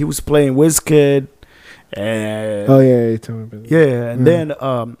DJing, but he was playing Wizkid. And you told me about that. And then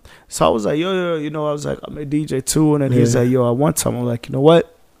so I was like, yo, you know, I was like, I'm a DJ too, and then he's like, yo, I want some. I'm like, you know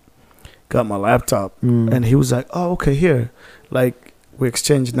what? Got my laptop, and he was like, "Oh, okay, here." Like we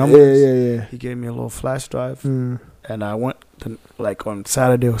exchanged numbers. Yeah. He gave me a little flash drive, and I went like on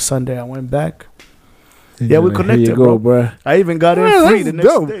Saturday or Sunday. I went back. Yeah, we connected, here you go, bro. I even got in free the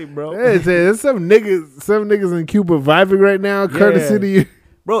next day, bro. Hey, there's some niggas in Cuba vibing right now, courtesy to you,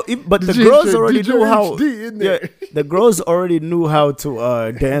 bro. But the girls already knew how. The girls already knew how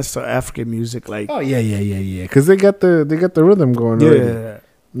to dance to African music, like. Oh yeah. Because they got the rhythm going. Yeah.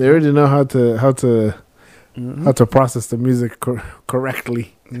 They already know how to process the music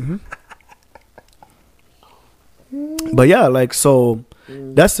correctly. Mm-hmm. But yeah, like so,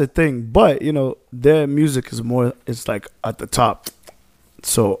 that's the thing. But you know, their music is more. It's like at the top.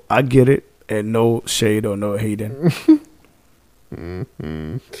 So I get it, and no shade or no hating. You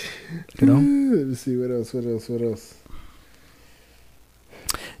know. Let me see what else.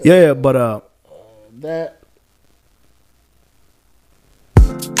 Yeah, but that.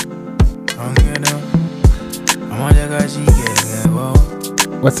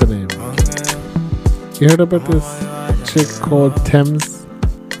 What's her name? You heard about this chick called Thames?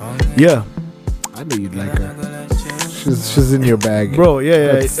 Yeah, I knew you'd like her. She's in your bag, bro.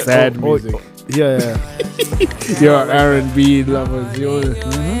 Yeah. That's sad music. Yeah. You're R&B lovers.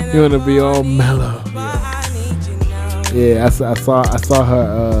 You wanna be all mellow. Yeah, I saw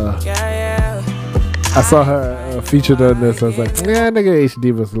her. I saw her featured on this. I was like, yeah, nigga,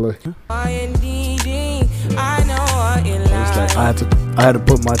 HD was look. I had to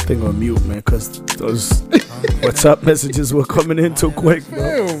put my thing on mute, man, because those WhatsApp messages were coming in too quick, bro.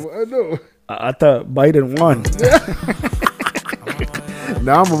 Damn, I know. I thought Biden won.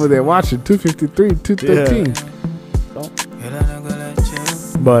 Now I'm over there watching 253, 213.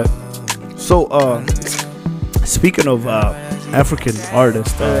 Yeah. But so speaking of African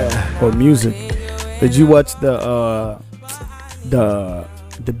artists or music, did you watch the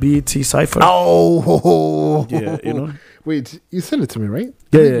BET Cypher? Oh, yeah, you know. Wait, you sent it to me, right?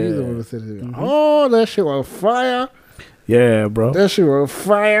 Yeah. You're the one who sent it to me. Oh, that shit was fire. Yeah, bro. That shit was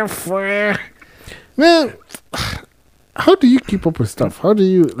fire. Man, how do you keep up with stuff? How do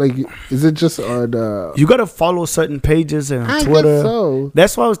you, like, is it just on You gotta follow certain pages and I Twitter. guess so.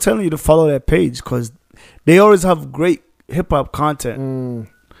 That's why I was telling you to follow that page, because they always have great hip hop content.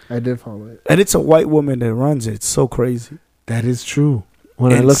 I did follow it. And it's a white woman that runs it. It's so crazy. That is true.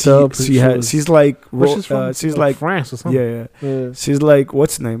 When and I looked up, she's like, she's like France or something. Yeah. She's like,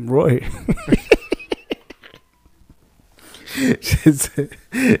 what's her name? Roy.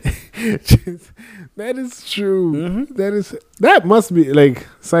 That is true. That must be like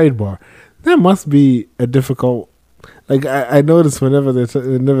sidebar. That must be a difficult Like I notice whenever they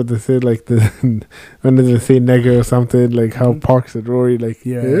say like when they say nigga or something, like how Parks and Rory like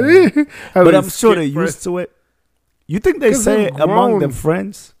but I'm sure they're used to it. You think they say it among their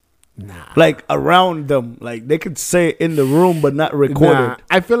friends? Nah. Like around them, like they could say it in the room but not recorded. Nah,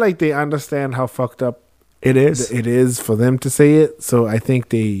 I feel like they understand how fucked up It is. it is for them to say it. So I think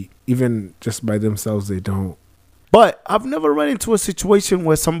they even just by themselves they don't. But I've never run into a situation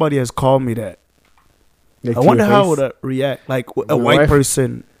where somebody has called me that. Like, I to wonder your how face. would I react. Like a My white wife-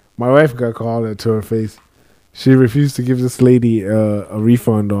 person. My wife got called it to her face. She refused to give this lady a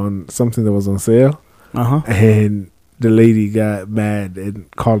refund on something that was on sale, and the lady got mad and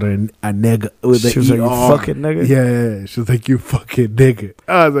called her a nigga. With She was like, "You ER. fucking nigga." Yeah, she was like, "You fucking nigga."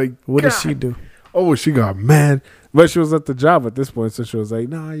 I was like, What did "God." she do? Oh, she got mad. But she was at the job at this point, so she was like,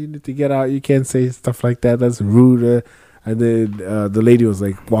 "No, you need to get out. You can't say stuff like that. That's rude." And then the lady was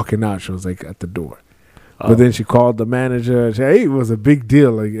like walking out. She was like at the door. But then she called the manager. Hey, it was a big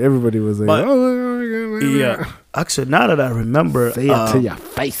deal. Like everybody was like, But- "Oh, Yeah. Actually, now that I remember, say it to your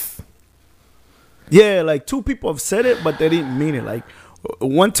face." yeah, like two people have said it, but they didn't mean it. Like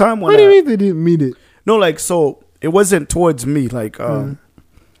one time when What do you mean they didn't mean it? no, like so it wasn't towards me. Like you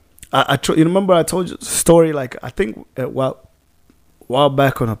remember I told you the story. Like I think a while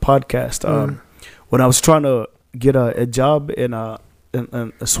back on a podcast when I was trying to get a job in a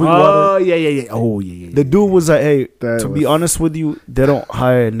Sweetwater. Oh yeah. Oh yeah. The dude was like, "Hey, That to be was- honest with you, they don't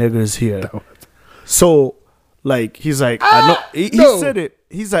hire niggas here." So, like, he's like, "I know." He no. said it.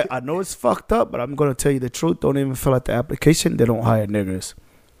 He's like, "I know it's fucked up, but I'm gonna tell you the truth. Don't even fill out the application. They don't hire niggas."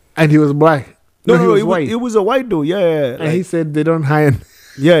 And he was black. No, he was white. It was a white dude. Yeah. And he said they don't hire.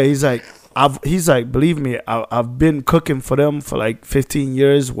 Yeah, he's like, he's like, believe me, I've been cooking for them for like 15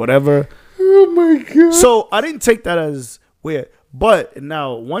 years, whatever. Oh my god. So I didn't take that as weird. But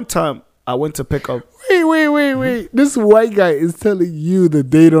now, one time I went to pick up. Wait. This white guy is telling you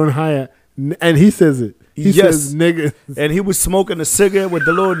that they don't hire, and he says it. He Yes. says nigga. And he was smoking a cigarette with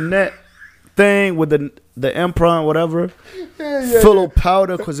the little net thing with the emperor and whatever. Full of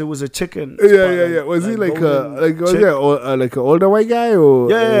powder because it was a chicken. Yeah. Was he like like an older white guy or?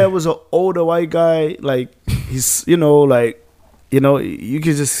 Yeah, it was an older white guy. Like, he's, you you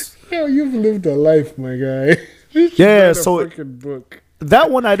could just. Yo, you've lived a life, my guy. Yeah, so freaking book. that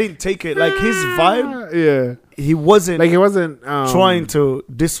one I didn't take it. Like, his vibe, Yeah, he wasn't like he wasn't trying to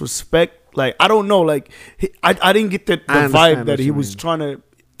disrespect. Like, I don't know. Like, I didn't get the I understand vibe what that he you was mean. trying to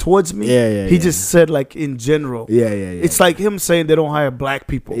towards me. Yeah, He yeah. just said, like, in general. Yeah. It's like him saying they don't hire black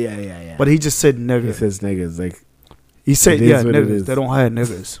people. yeah. But he just said he nigga. says niggas like He said, It is yeah, what it niggas. is. They don't hire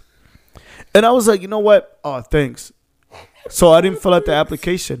niggas. And I was like, you know what? Oh, thanks. So I didn't fill out the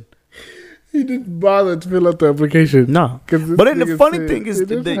application. he didn't bother to fill out the application. No. 'Cause this But then the nigga funny said thing is,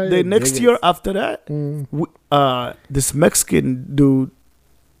 they don't hire the next niggas. year after that, this Mexican dude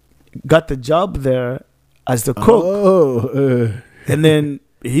got the job there as the cook. Oh, And then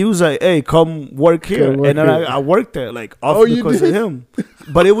he was like, hey, come work here. work And then here. I worked there, like, off Oh, you because did? of him.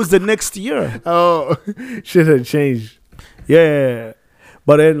 But it was the next year. shit had changed. Yeah.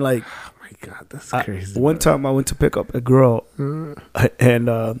 But then, like, Oh my god, that's crazy. one time I went to pick up a girl,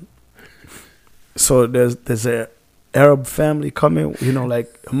 and so there's a Arab family coming, like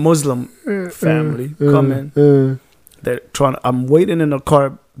a Muslim family coming. They're trying. I'm waiting in the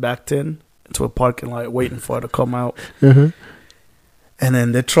car backed into a parking lot, waiting for her to come out. And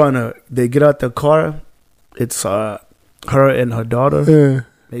then they get out the car. It's her and her daughter,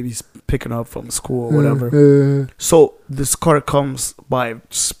 maybe picking up from school or whatever. So this car comes by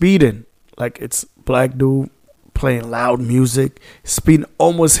speeding, like it's black dude playing loud music, speeding,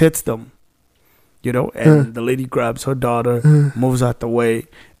 almost hits them, and the lady grabs her daughter, moves out the way,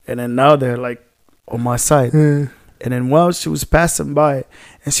 and then now they're like on my side. And then while she was passing by,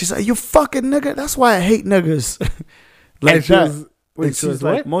 and she's like, "You fucking nigga, that's why I hate niggas." Like And she that. was- wait, And she she's was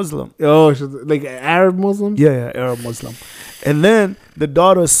like what? Muslim. Oh, she was like Arab Muslim. Yeah, Arab Muslim. And then the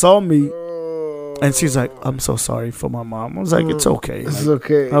daughter saw me, and she's like, "I'm so sorry for my mom." I was like, "It's okay." It's Like,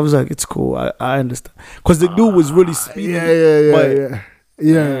 okay. I was like, "It's cool. I understand." Because the dude was really speeding. Yeah.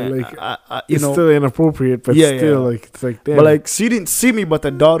 Like you it's still inappropriate, but Yeah, still, yeah. like it's like damn. but like she didn't see me, but the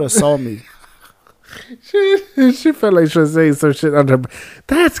daughter saw me. she felt like she was saying some shit under.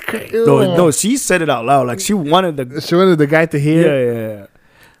 That's crazy. No, she said it out loud. Like she wanted the. She wanted the guy to hear. Yeah.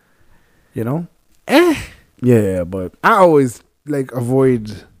 You know. Yeah, but I always like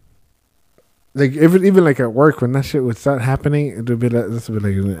avoid. Like even like at work when that shit would start happening, it would be like this would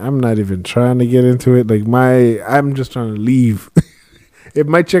be like I'm not even trying to get into it. Like I'm just trying to leave. If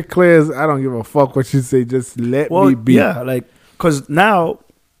my check clears, I don't give a fuck what you say. Just let me be. Yeah, like because now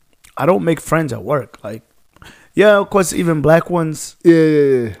I don't make friends at work. Like Yeah, of course, even black ones,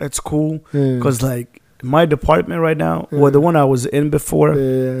 Yeah. that's cool. Yeah. Because, like, my department right now, Yeah. well, the one I was in before,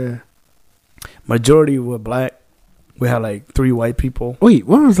 Yeah. majority were black. We had, like, 3 white people. Wait,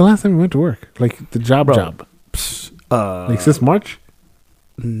 when was the last time you went to work? Like the job? Psh, Like since March?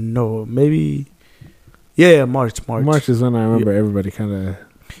 No, maybe. Yeah, March. March is when I remember everybody kind of.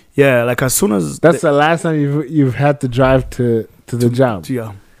 Yeah, like as soon as That's the last time you've had to drive to the job.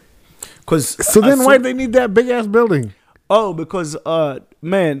 yeah. Cause So then why they need that big ass building? Oh, because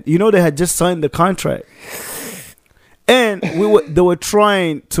man, you know they had just signed the contract, and they were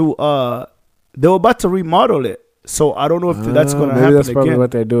trying to they were about to remodel it. So I don't know if that's gonna maybe happen that's probably again.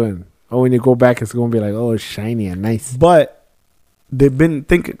 what they're doing. Oh, when you go back, it's gonna be like, oh, it's shiny and nice. But they've been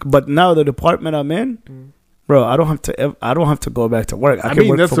thinking. But now the department I'm in, bro, I don't have to go back to work. I can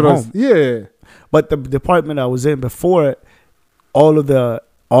work from home. Yeah. But the department I was in before, all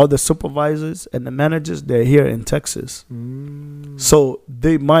the supervisors and the managers, they're here in Texas. So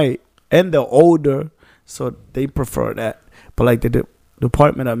they might, and they're older, so they prefer that. But like the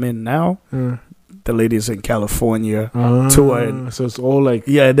department I'm in now, the ladies in California, touring. So it's all like,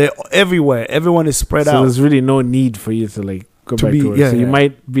 Yeah, they're everywhere. Everyone is spread so out. there's really no need for you to like go To back be- to work. yeah, so you yeah.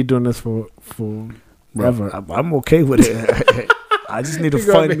 might be doing this for Bro, forever. I'm okay with it. I just need to You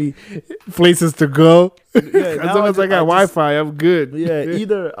got find me. Places to go. Yeah, As now long as I got just- Wi-Fi, I'm good. Yeah,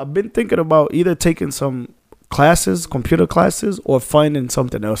 either I've been thinking about either taking some classes, computer classes, or finding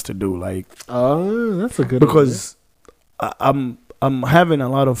something else to do. Like Oh, that's a good because I'm having a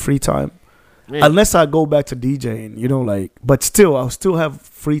lot of free time. idea. Unless I go back to DJing, you know, like, but still, I'll still have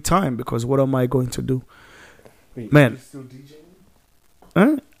free time because what am I going to do? Man. you still DJing? Huh?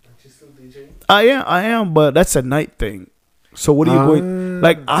 Aren't you still DJing? I am, but that's a night thing. So what are you going?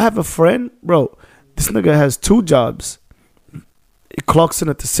 Like, I have a friend, bro. This nigga has 2 jobs. He clocks in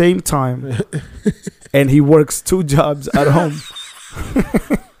at the same time, and he works 2 jobs at home.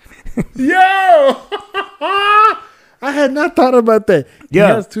 Yo! I had not thought about that. Yeah.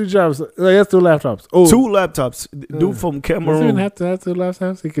 He has 2 jobs. He has 2 laptops. Oh, 2 laptops. Dude from doesn't even Cameroon. have to have 2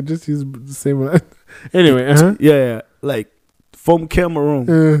 laptops. He could just use the same one. Anyway, Yeah, like from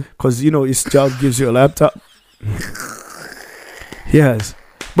Cameroon. Because, you know, his job gives you a laptop. Yes.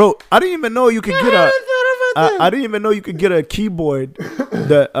 Bro, I didn't even know you could get I didn't even know you could get a keyboard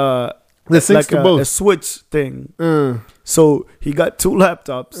that The syncs like to a both. switch thing. So he got 2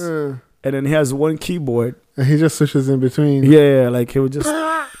 laptops and then he has 1 keyboard. And he just switches in between. Yeah, like he would just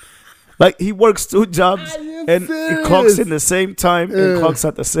like he works 2 jobs and he clocks in the same time and clocks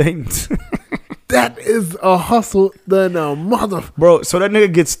at the same That is a hustle than a mother. Bro, so that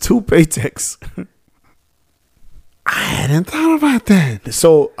nigga gets 2 paychecks. I hadn't thought about that.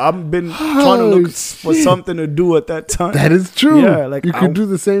 So I've been trying to look for shit. something to do at that time. That is true. Yeah, like you could do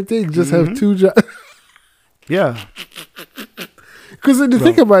the same thing. Just have Mhm. 2 jobs. Yeah. Because when you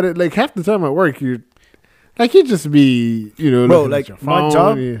think about it, like half the time at work, you just be, Bro, looking like, at your my phone,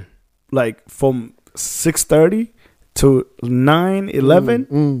 job- yeah. Like from 6:30 to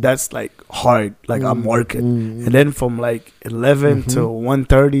 9:11, that's like hard. Like I'm working. And then from like 11 to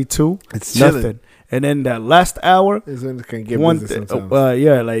 1:32, It's chilling. nothing. And then that last hour, Is when it can get one busy sometimes.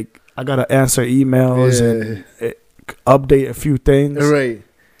 yeah, like I gotta answer emails and update a few things. Right.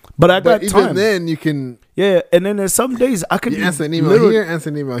 But I got But even time. then, you can Yeah, and then there's some days I could you be answer an email literally- here, answer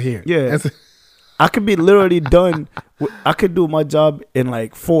an email here. Yeah. Answer- I could be literally done. I could do my job in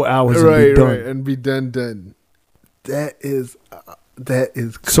like 4 hours and be right, done. right, and be done. That is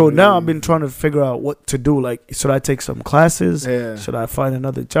So now I've crazy. been trying to figure out what to do. Like, should I take some classes? Yeah. Should I find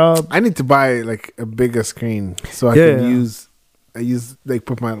another job? I need to buy like a bigger screen so I Yeah. can use. I use like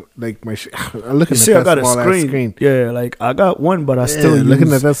put my I'm looking You at see, I that got a small ass screen. screen. Yeah, like I got one, but I still use.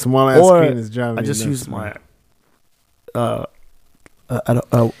 looking at that small ass or screen is driving. I me just nuts, use man. my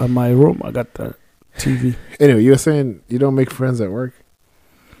at my room. I got the TV. Anyway, you were saying you don't make friends at work.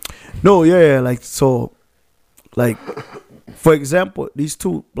 No, yeah, like so, like for example, these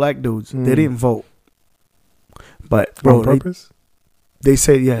 2 black dudes, they didn't vote, but bro, On purpose? they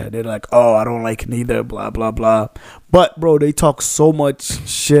say yeah, they're like, oh, I don't like neither, blah blah blah. But bro, they talk so much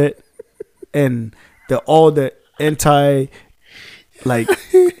shit, and they're all the anti, like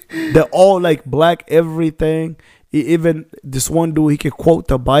they're all like black everything. Even this one dude, he can quote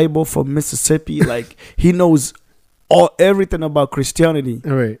the Bible from Mississippi, like he knows everything about Christianity.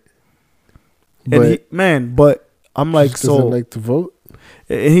 Right. And but I'm like, just so doesn't like to vote.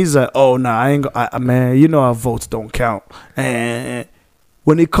 and he's like, oh no, I ain't man, you know our votes don't count. And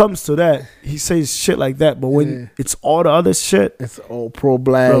when it comes to that, he says shit like that. But when it's all the other shit, It's all pro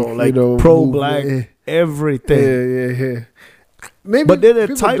black, bro, like pro black, everything. Yeah. Maybe But they're the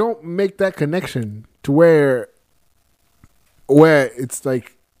people type- don't make that connection to where where it's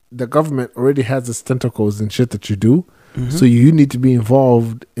like the government already has its tentacles and shit that you do. So you need to be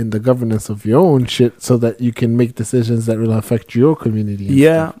involved in the governance of your own shit so that you can make decisions that will affect your community.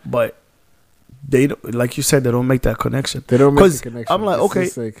 And stuff. but they don't, like you said, they don't make that connection. They don't make the 'Cause connection. I'm like, It's okay,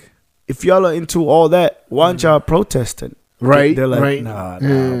 just like, if y'all are into all that, why aren't y'all protesting? right, They're like, right. nah,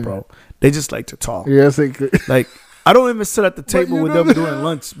 Yeah. bro. They just like to talk. Yeah, it's like, Like, I don't even sit at the table you with know them doing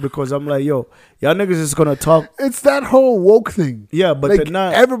lunch because I'm like, yo, y'all niggas is gonna talk. it's that whole woke thing. Yeah, but Like they're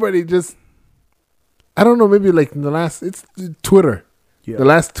not. everybody just, I don't know, maybe like in the last, it's Twitter. Yeah. The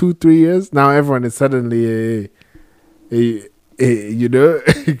last 2-3 years, now everyone is suddenly you know,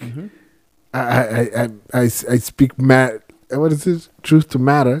 I speak mad. What is this? Truth to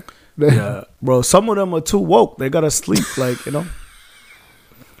matter. Yeah, bro. Some of them are too woke. They gotta sleep. Like, you know,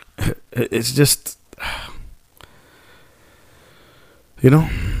 it's just, you know,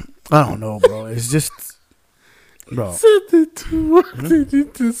 I don't know, bro. It's just, bro.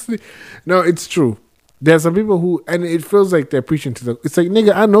 No, it's true. There's some people who, and it feels like they're preaching to the. It's like,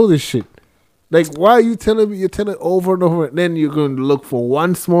 nigga, I know this shit. Like, why are you telling me? You're telling over and over, and then you're going to look for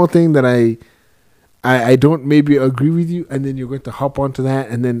one small thing that I don't maybe agree with you, and then you're going to hop onto that,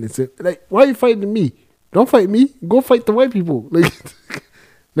 and then it's like, why are you fighting me? Don't fight me. Go fight the white people. Like,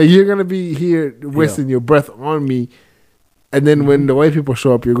 like you're gonna be here wasting your breath on me, and then when the white people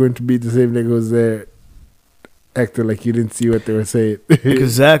show up, you're going to be the same niggas there, acting like you didn't see what they were saying.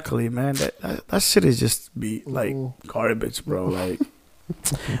 Exactly, man. That shit is just be like garbage, bro. Like,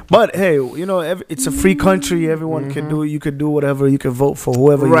 but hey, you know, it's a free country. Everyone can do it. You can do whatever. You can vote for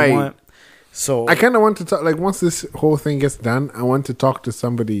whoever Right. you want. So I kind of want to talk. Like, once this whole thing gets done, I want to talk to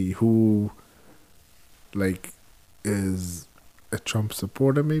somebody who, like, is a Trump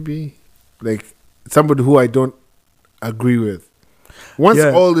supporter, maybe, like somebody who I don't agree with. Once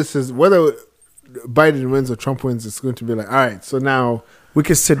all this is, whether Biden wins or Trump wins, it's going to be like, all right, so now we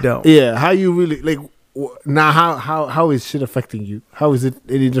can sit down. Yeah, how you really like now? How is shit affecting you? How is it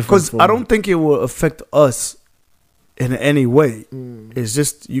any different? Because I don't think it will affect us in any way. It's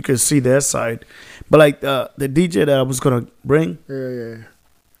just you can see their side. But like the DJ that I was gonna bring,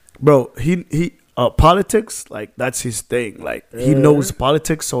 bro, he politics, like that's his thing. Like he knows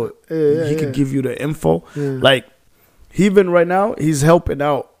politics, so he can give you the info. Like he even right now he's helping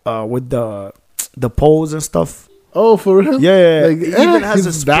out with the polls and stuff. Oh, for real? Yeah, like, he even has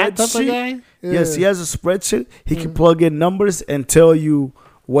a that type of spreadsheet. guy? Yes, he has a spreadsheet. He can plug in numbers and tell you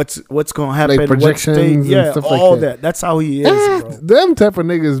what's gonna happen, Like projections and stuff like all that. That's how he is, bro. Them type of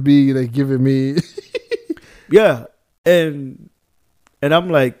niggas be like giving me. Yeah, and I'm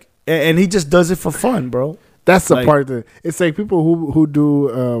like, and he just does it for fun, bro. That's the Like- part that it's like people who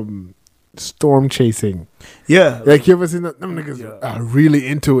do storm chasing. Yeah, Like, you ever seen that? Them niggas are really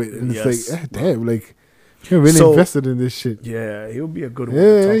into it, and Yes. it's like, damn, like you're really So- invested in this shit. yeah, he'll be a good one. Yeah,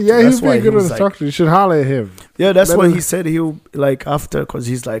 to talk to. yeah, That's he'll why be a good was one to like, talk to. You should holler at him. Yeah, that's Let why him- he said he'll like after because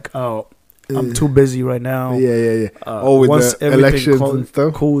he's like, oh, I'm too busy right now. Yeah. With once the everything elections and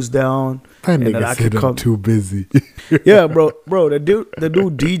stuff. cools down, That and then nigga I said can I'm come. too busy. Yeah, bro, the dude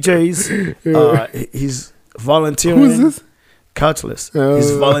DJs, he's volunteering. Who's this? Couchless.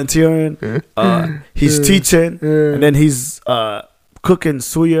 He's volunteering. He's teaching, and then he's cooking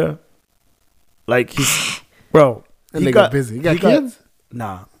suya. Like he's, bro. That nigga busy. He got kids?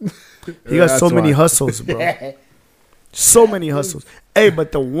 Nah, he got so That's many why. hustles, bro. So many hustles. Hey,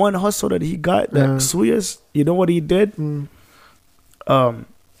 but the one hustle that he got, that suyas, you know what he did?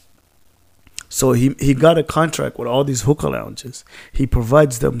 So he got a contract with all these hookah lounges. He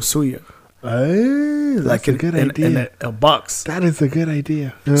provides them suya. Hey, that's Like a good idea. in a box. That is a good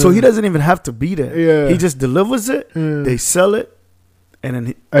idea. So he doesn't even have to be there. Yeah. He just delivers it. Yeah. They sell it, and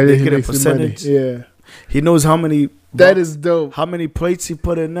then And they then he get a makes the money. percentage. Yeah, He knows how many. that bucks- is dope. how many plates he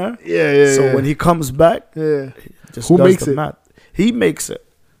put in there. Yeah. So when he comes back, yeah, he just Who does makes the it? math. He makes it.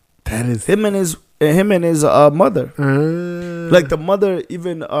 that is Him and his mother. Like the mother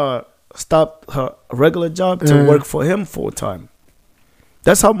even stopped her regular job to work for him full time.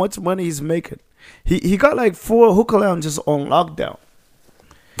 That's how much money he's making. He got like 4 hookah lounges on lockdown,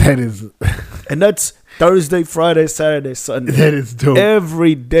 that is and that's Thursday, Friday, Saturday, Sunday, that is dope.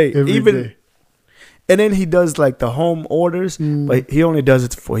 every day. Every Even day. and then he does like the home orders, but he only does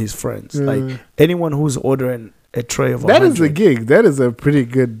it for his friends. Like anyone who's ordering a tray of That is a 100. gig. That is a pretty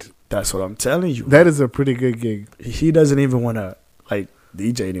good. That's what I'm telling you. That is a pretty good gig. He doesn't even want to like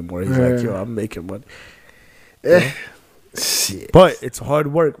DJ anymore. He's like, yo, I'm making money. Shit. But it's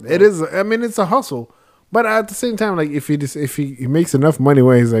hard work. Bro. It is. I mean, it's a hustle. But at the same time, like if he makes enough money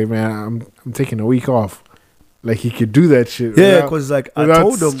where he's like, man, I'm taking a week off, Like he could do that shit. Yeah, because like I without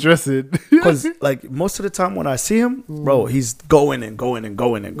told him, stressing. because like most of the time when I see him, bro, he's going and going and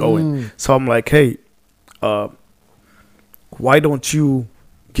going and going. So I'm like, hey, why don't you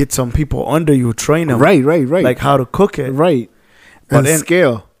get some people under you, train them, right, like how to cook it, right, But and then-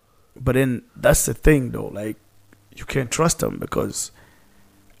 scale. But then that's the thing though, like you can't trust them because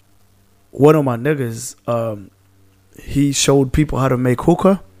one of my niggas, he showed people how to make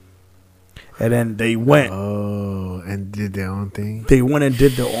hookah, and then they went. And did their own thing. They went and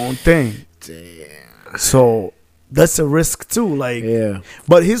did their own thing. Damn. So that's a risk too. Like, Yeah.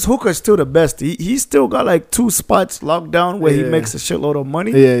 but his hookah is still the best. He still got like 2 spots locked down where he Yeah. makes a shitload of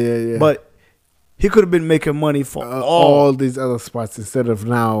money. Yeah. But he could have been making money for all these other spots instead of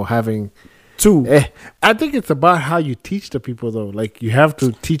now having 2. I think it's about how you teach the people though. Like you have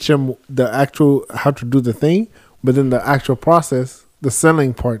to teach them the actual how to do the thing, but then the actual process, the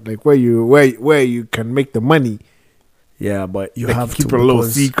selling part, like where you can make the money. Yeah, but you Like, have keep to it a little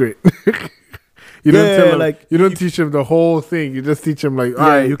because- secret. You don't Yeah, tell them, like, you don't teach them the whole thing. You just teach them like, all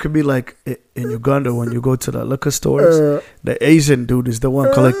Yeah, right, you could be like in Uganda when you go to the liquor stores. The Asian dude is the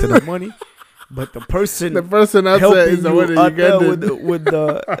one collecting the money, but the person the person outside helping is the one you that out there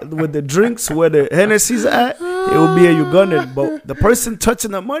Ugandan. with the drinks where the Hennessy's at, it will be a Ugandan. But the person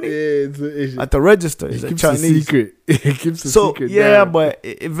touching the money Yeah, at the register it is a keeps a Chinese. secret. It keeps a So secret. yeah, down. but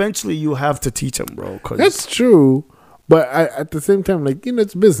eventually you have to teach them, bro. Cause That's true, but at the same time, like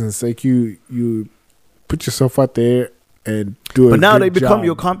it's business. Like you put yourself out there and do. but now good they become job.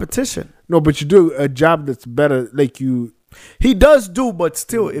 your competition. No, but you do a job that's better. Like you, He does do, but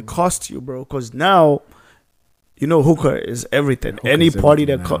still it costs you, bro. Because now, you know, hookah is everything. Hookah Any is party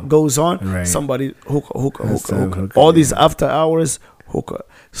that everything now. goes on, Right. somebody hookah. That's hookah, All these yeah. after hours hookah.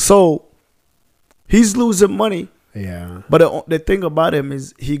 So he's losing money. yeah. But the thing about him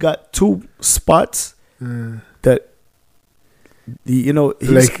is he got 2 spots that he's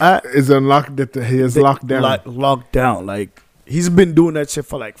Like at it's unlocked that he is locked down. locked down. Like he's been doing that shit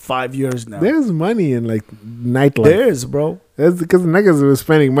for like 5 years now. There's money in like nightlife. There's, bro. That's because niggas were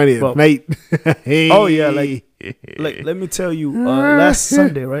spending money Well, at night. Hey. Oh yeah, like let me tell you, last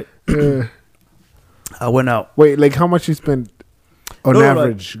Sunday, right? Yeah. I went out. Wait, like how much you spend on No, like-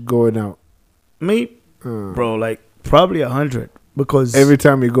 average going out? Me, bro, like probably 100 because Every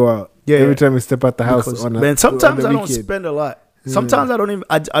time you go out, Yeah. every time you step out the house because, on a, man, sometimes on the I don't weekend. spend a lot. Sometimes I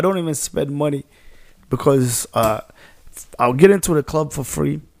don't even spend money because I'll get into the club for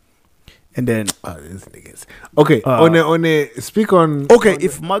free, and then Oh, these niggas. Okay, on the speak on. okay, on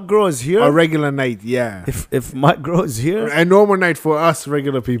if my girl is here, a regular night, yeah, if my girl is here, a normal night for us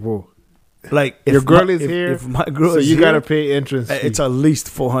regular people. like if Your girl my, is here, if my girl So is you here, gotta pay entrance. Fee. it's at least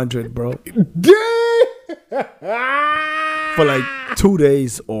 400, bro, for like 2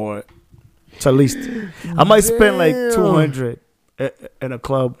 days or it's at least. I might spend like Damn. 200 in a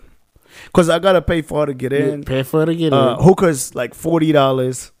club because I gotta pay for her to get in. Pay for it to get in. Hookah's like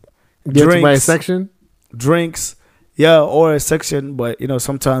 $40. Get to buy a drinks. section. Drinks, yeah, or a section, but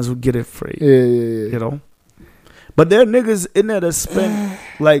sometimes we get it free. Yeah. But there are niggas in there that spend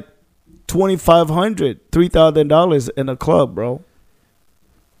like $2,500, $3,000 in a club, bro.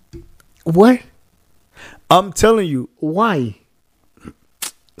 What? I'm telling you. Why?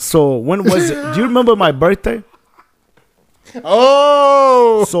 So when was it? Do you remember my birthday?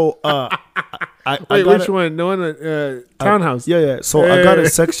 Oh, So I wait, got which a, one? The one at Townhouse. Yeah. So I got a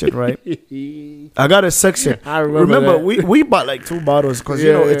section, right? I got a section. I remember that. we bought like 2 bottles because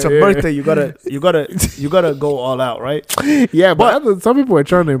Yeah, it's a yeah. birthday. You gotta go all out, right? Yeah, but some people are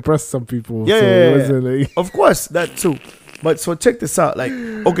trying to impress some people. Yeah, so yeah, it yeah. wasn't like, Of course, that too. But so check this out. Like,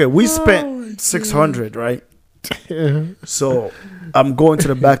 okay, we spent 600, right? So I'm going to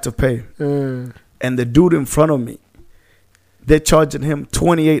the back to pay, and the dude in front of me, they're charging him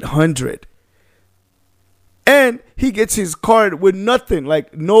 2,800, and he gets his card with nothing,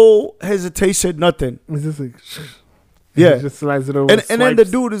 like no hesitation, nothing. it's just like, Yeah. just slides it over. And then the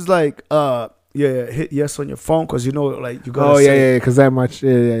swipes. dude is like, hit yes on your phone because like you gotta Oh say, because that much.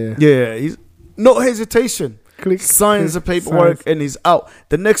 Yeah. yeah. He's no hesitation. Click, Signs the click, paperwork signs. and he's out.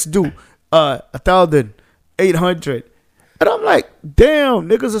 The next dude, 1,800, and I'm like, damn,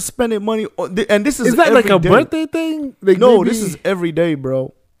 niggas are spending money on. And this is Is that like every a day. birthday thing? Like No, maybe- this is every day,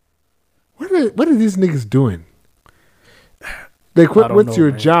 bro. what are these niggas doing? Like I don't what's know, your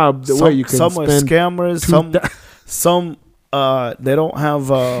man. job? The way you can some are spend scammers. Some they don't have.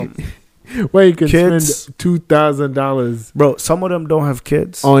 where you can kids. spend $2,000 Bro, some of them don't have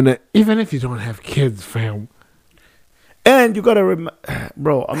kids. on it, even if you don't have kids, fam. And you gotta remember,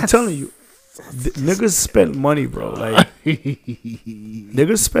 bro. I'm telling you, Niggas spend money, bro. Like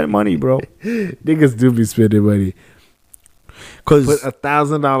niggas spend money, bro. Niggas do be spending money. Cause Put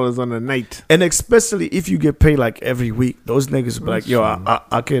 $1,000 on a night. and especially if you get paid like every week, those niggas be like, yo,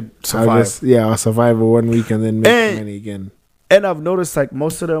 I could survive. I'll survive for 1 week and then make money again. And I've noticed like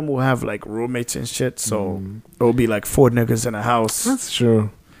most of them will have like roommates and shit, so it'll be like 4 niggas in a house. That's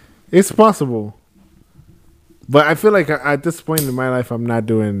true. It's possible. But I feel like at this point in my life, I'm not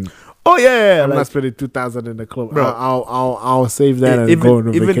doing. Oh yeah, I'm like, not spending $2,000 in the club. Bro, I'll save that and go on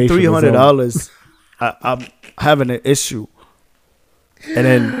a vacation. Even $300, I'm having an issue. And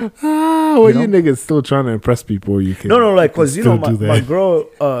then well, you niggas still trying to impress people. You can no, like because you know still do my that. girl,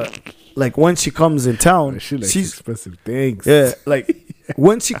 like when she comes in town, She likes she's expensive things. yeah, like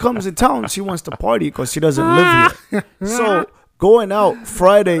when she comes in town, she wants to party because she doesn't live here. So going out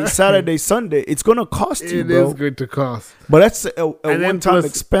Friday, Saturday, Sunday, it's gonna cost you, It bro. is good to cost. But that's a And then one-time plus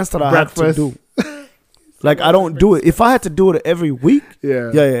expense that I breakfast. have to do. Like I don't do it. If I had to do it every week, Yeah.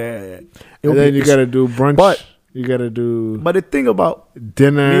 yeah. And then you gotta do brunch. But- you gotta do But the thing about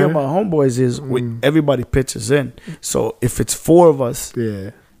dinner. me and my homeboys is everybody pitches in. So if it's 4 of us, yeah.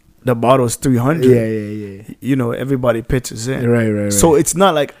 the bottle's 300. Yeah. You know, everybody pitches in. Right. So it's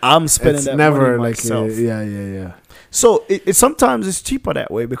not like I'm spending It's that never money like myself. yeah. So it sometimes it's cheaper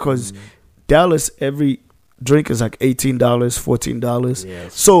that way because Dallas, every drink is like $18, $14.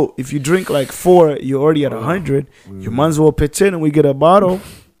 Yes. So if you drink like 4, you're already at 100. You might as well pitch in and we get a bottle.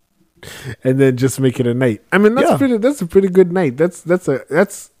 And then just make it a night. I mean, Yeah. that's a pretty good night. That's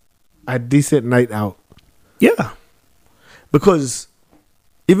a decent night out. Yeah, because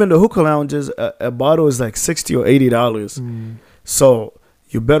even the hookah lounges, a bottle is like $60 or $80. So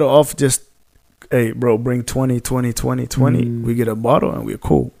you're better off just, hey, bro, bring 20. We get a bottle and we're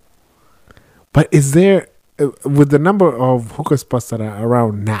cool. But is there with the number of hookah spots that are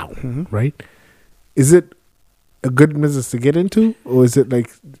around now, right? Is it a good business to get into, or is it like?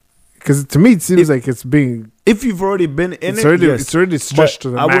 Because to me, it seems like it's being. If you've already been in It's it, already yes. it's already stretched But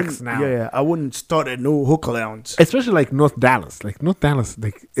to the I max wouldn't- now. Yeah, I wouldn't start a new hookah lounge. Especially like North Dallas, like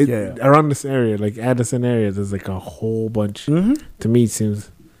around this area, like Addison area. There's like a whole bunch. To me, it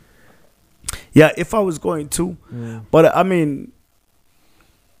seems. Yeah, if I was going to, but I mean,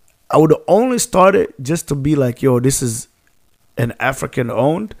 I would only start it just to be like, yo, this is an African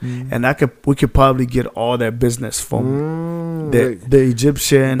owned, and we could probably get all that business from the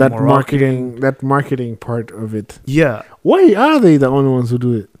Egyptian, that Moroccan. marketing part of it. Yeah, Why are they the only ones who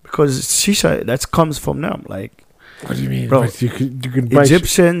do it? because shisha that comes from them, like What do you mean, bro? But you can buy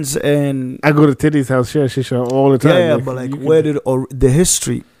Egyptians and I go to Teddy's house, share shisha all the time. yeah, but like where did the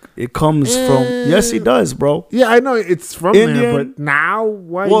history? It comes from. Yes, it does, bro. Yeah, I know it's from there, Indian- but now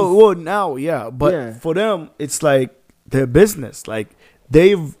why? Well, now, yeah, but Yeah. for them, it's like their business. Like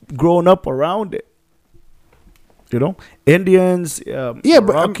they've grown up around it. You know, Indians, but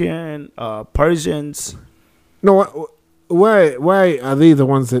Moroccan, Persians. No, why are they the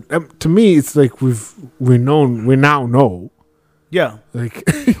ones that? To me, it's like we now know. Yeah. Like,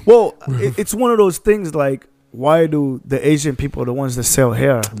 Well, it's one of those things. Like, why do the Asian people the ones that sell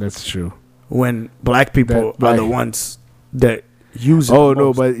hair that's true. when black people That are the black- ones that use it? Oh the no,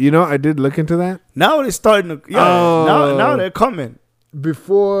 most? but I did look into that. Now they're starting to. Yeah. Oh. Now they're coming.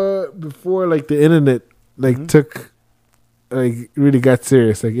 Before like the internet took really got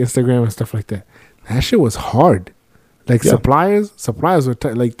serious, like Instagram and stuff like that. That shit was hard. Like Yeah. suppliers were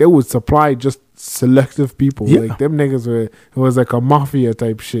like they would supply just selective people. Yeah. Like them niggas were. It was like a mafia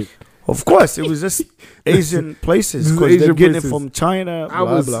type shit. Of course, it was just Asian places Just because they're Asian getting places. it from China. I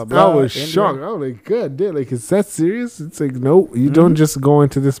Blah, was blah, blah, I was India. shocked. I was like, God damn, like is that serious? It's like no, you don't just go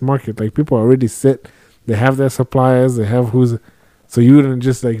into this market. Like people are already set. They have their suppliers. They have so you wouldn't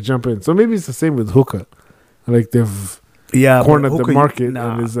just like jump in. So maybe it's the same with hookah. Like they've Yeah, cornered but the hookah, market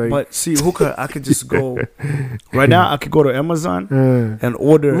Nah, and it's like but see, hookah, I could just go right now. I could go to Amazon and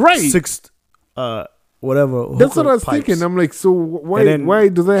order Right. 6, whatever. that's what hookah I was pipes. thinking. I'm like, so why And then- why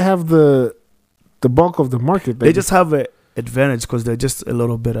do they have the bulk of the market? They just have an advantage because they're just a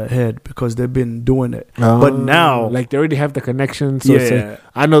little bit ahead because they've been doing it. Oh, But now, like they already have the connection. So it's like, yeah,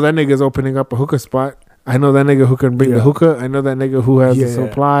 I know that nigga's opening up a hookah spot. I know that nigga who can bring the Yeah. hookah. I know that nigga who has the Yeah.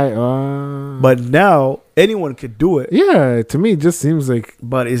 supply. but now anyone could do it. yeah, to me, it just seems like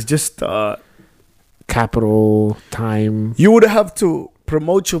But it's just capital time. you would have to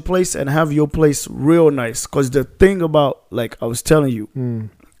promote your place and have your place real nice. Because the thing about, like I was telling you,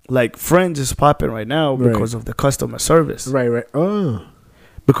 like Friends is popping right now Right. because of the customer service. Right. Oh,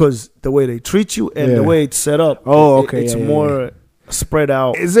 Because the way they treat you and Yeah. the way it's set up. Oh, okay, It's yeah, more spread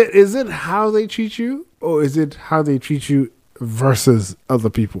out. is it how they treat you, or is it how they treat you versus other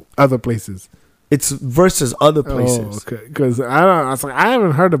people, other places. It's versus other places. Oh, okay. Because I was like, I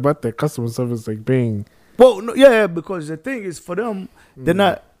haven't heard about their customer service like being. Well, no, yeah, because the thing is, for them, they're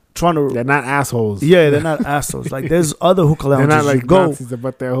not trying to. They're not assholes. Yeah, they're not assholes. Like there's other hookah lounges. They're not like you go, Nazis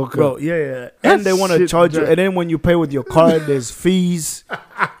about their hookah. bro. Yeah, and they want to shit, charge you. Jack. And then when you pay with your card, there's fees.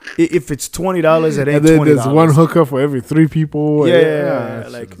 If it's $20, it ain't And then $20. there's one hookah for every 3 people. Yeah,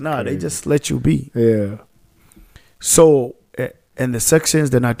 shit like is nah, they crazy. just let you be. Yeah. So, and the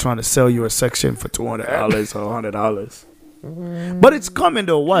sections, they're not trying to sell you a section for $200 or $100. But it's coming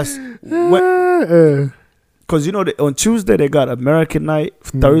though. West, because you know on Tuesday they got American night,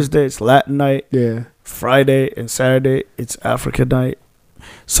 Thursday it's Latin night, Yeah. Friday and Saturday it's African night.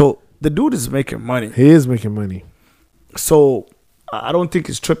 So the dude is making money. He is making money. So I don't think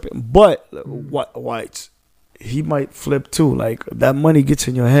it's tripping. But whites, he might flip too. Like that money gets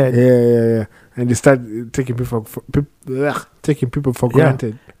in your head. Yeah. And they start taking people for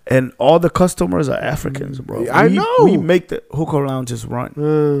granted. And all the customers are Africans, bro. I know. We make the hookah lounges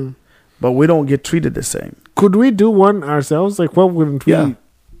run, but we don't get treated the same. Could we do one ourselves? Like, what wouldn't we? Yeah.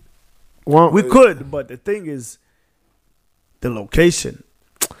 Want? We could, but the thing is, the location.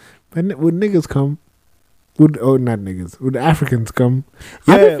 Would niggas come? Not niggas. Would Africans come?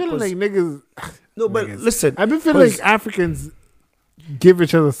 Yeah, I've been feeling 'cause- like niggas. No, but Niggas. listen, I've been feeling 'cause- like Africans give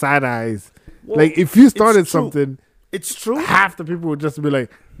each other side eyes. well, Like, if you started it's true. something, it's true. half the people would just be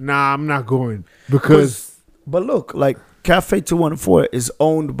like, "Nah, I'm not going," because But look, like Cafe 214 is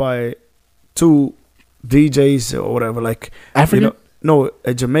owned by 2 DJs or whatever. Like African. no,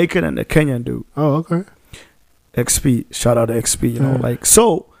 a Jamaican and a Kenyan dude. Oh, okay. XP, shout out to XP. You know, Yeah. like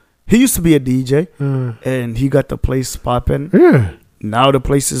so. He used to be a DJ, Uh, and he got the place popping. yeah, Now the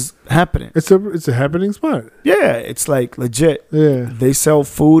place is happening. it's a happening spot. Yeah, it's like legit. Yeah. They sell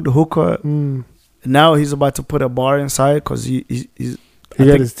food, hookah. Mm. Now he's about to put a bar inside because he's. He I got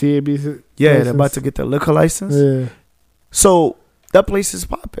think- his TAB. Yeah, license. they're about to get the liquor license. Yeah. So that place is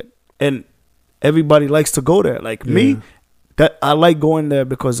popping, and everybody likes to go there. Like me, that I like going there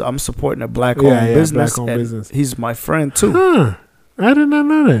because I'm supporting a black-owned business, black-owned and business. he's my friend too. Huh. I did not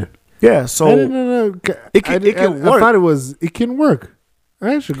know that. Yeah, I so didn't know. it can I work. thought it can work.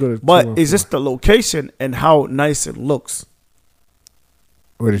 I should go to. but 214. it's just the location and how nice it looks.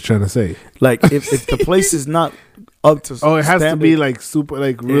 What are you trying to say? Like if the place is not up to Oh, it has to standard, be like super,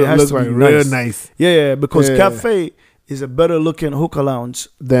 like It real, has look to like be real nice. nice. yeah, because Yeah. Cafe is a better looking hookah lounge.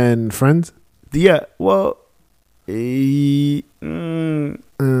 Than Friends. Yeah, well,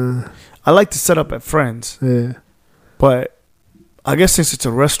 I like to set up at Friends, Yeah. but I guess since it's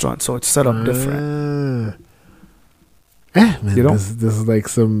a restaurant, so it's set up different. Man, You know? this is like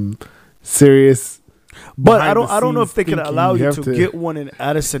some serious. But I behind the don't know if scenes they can thinking. allow you have to get one in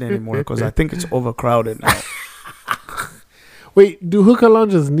Addison anymore because I think it's overcrowded now. Wait, do hookah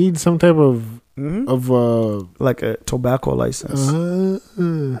lounges need some type of Like a tobacco license.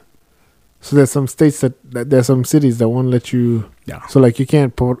 So there's some states that there's some cities that won't let you. Yeah. So like you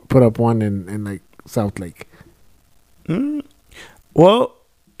can't put up one in like South Lake. Well,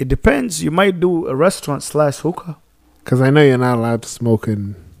 it depends. You might do a restaurant / hookah. Because I know you're not allowed to smoke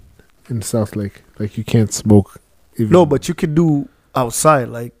in South Lake. Like you can't smoke. Even. No, but you could do outside.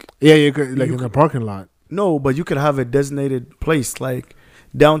 Like Yeah, you could like you in the could- parking lot. no, but you could have a designated place. Like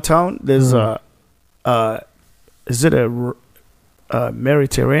downtown, there's is it a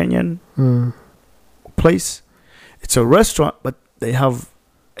Mediterranean place? It's a restaurant, but they have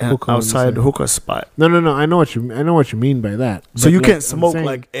an Hookah on the outside side. hookah spot. No. I know what you mean by that. So But you like, can't I'm smoke saying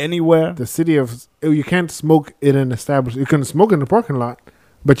like anywhere. the city of. You can't smoke in an establishment. You can smoke in the parking lot,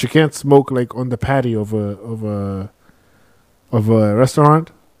 but you can't smoke like on the patio of a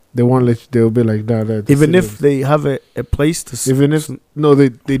restaurant. They won't let you. They'll be like, no, the Even city if they have a place to even if no,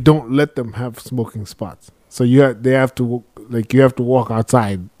 they don't let them have smoking spots. So you have to walk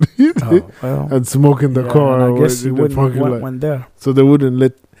outside oh, well, and smoke in the yeah, car. and I or guess you in the wouldn't parking want lot. one there. So they wouldn't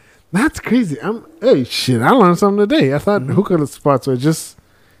let. That's crazy. Hey shit! I learned something today. I thought Mm-hmm. hookah spots were just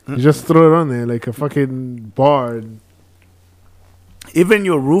you just throw it on there like a fucking bar. And, Even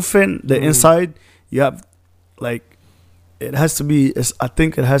your roofing, the inside, you have like it has to be. I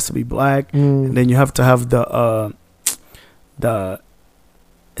think it has to be black, and then you have to have the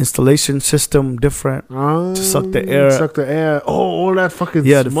installation system different. To suck the air. Suck the air. Oh, all that fucking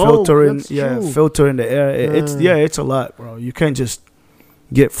Yeah, the smoke. filtering. That's Yeah, true. filtering the air. It's a lot, bro. You can't just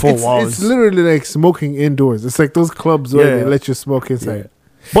get four walls. It's literally like smoking indoors. It's like those clubs where Yeah. they let you smoke inside. Yeah.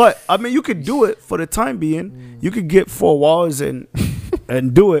 But I mean, you could do it for the time being. You could get 4 walls and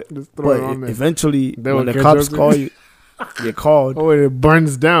do it. Just throw it But on there. eventually, They when will the catch cops up to call you. you, You're called. Oh, and it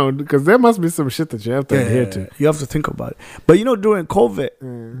burns down because there must be some shit that you have to adhere to. You have to think about it. But you know, during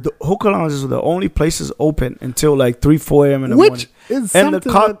COVID, the hookah lounges were the only places open until like 3, 4 a.m. in the morning. Which is And the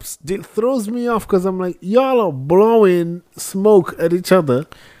something cops that did. throws me off because I'm like, y'all are blowing smoke at each other.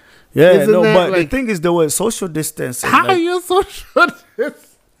 Yeah, Isn't no, that but like- the thing is, there was social distancing. How are like- you so sure?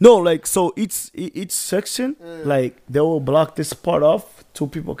 No, like so each section, like they will block this part off. 2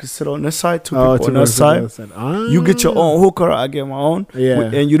 people can sit on this side, 2 people on that side. You get your own hookah, I get my own. Yeah.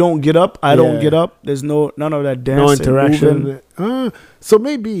 And you don't get up, I don't Yeah. get up. There's none of that dancing, No interaction. moving. So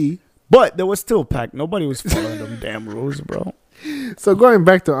maybe. But they were still packed. Nobody was following them damn rules, bro. So going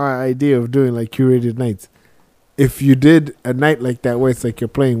back to our idea of doing like curated nights, if you did a night like that where it's like you're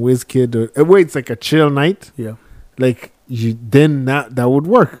playing WizKid or where it's like a chill night, Yeah. like you then that would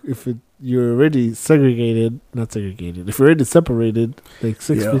work if you're already segregated, not segregated. If you're already separated, like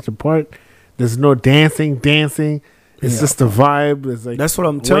 6 Yeah. feet apart, there's no dancing. It's Yeah. just a vibe. It's like That's what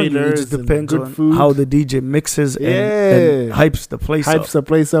I'm telling you. It just waiters and depends good on food. how the DJ mixes and Yeah. hypes the place hypes up. the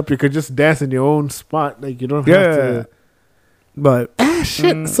place up. You could just dance in your own spot. Like you don't have Yeah. to. But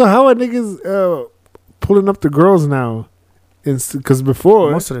Shit. So how are niggas pulling up the girls now? Because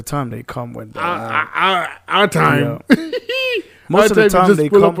before most of the time they come with our time. Most of the time you just they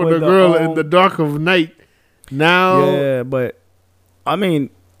pull come up on with a the girl in own- the dark of night. Now Yeah, but I mean,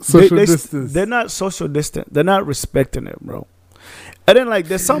 social they, distance. they're not social distant. They're not respecting it, bro. And then like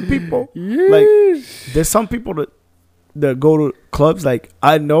there's some people Yeesh. there's some people that go to clubs like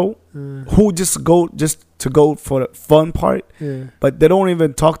I know who just go to go for the fun part, Yeah. but they don't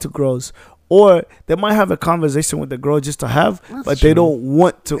even talk to girls. Or they might have a conversation with the girl just to have, That's but true. they don't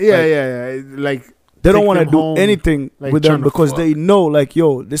want to. Yeah, like, yeah. Like They don't take want to them do home, anything like with them trying to because fuck. they know, like,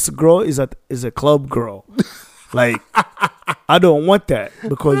 yo, this girl is a club girl. Like, I don't want that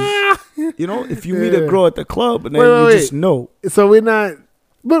because you know if you meet a Yeah. girl at the club and then Wait, you wait, just know. So we're not.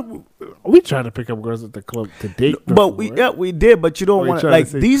 But we try to pick up girls at the club to date. But before. we did, but you don't Or you want to trying to like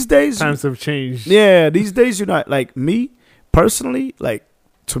say these days. Times have changed. Yeah, these days you're not like me personally. Like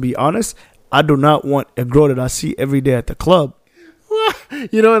to be honest, I do not want a girl that I see every day at the club.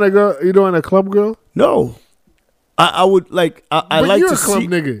 You don't want a girl. You don't want a club girl. No, I would like I But like you're to a club see.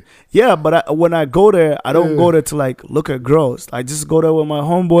 nigga. Yeah, but when I go there, I don't Yeah. go there to like look at girls. I just go there with my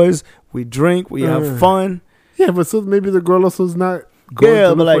homeboys. We drink, we have fun. Yeah, but so maybe the girl also is not. Going Yeah,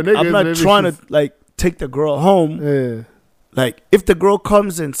 to but look like for niggas, I'm not maybe trying she's- to like take the girl home. Yeah. Like if the girl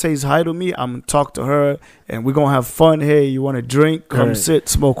comes and says hi to me, I'm gonna talk to her and we're gonna have fun. Hey, you want to drink? Come Right. sit,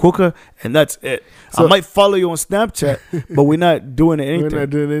 smoke hookah, and that's it. So- I might follow you on Snapchat, but we're not doing anything We're not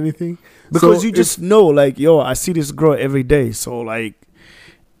doing anything because So you if- just know, like, yo, I see this girl every day, so like,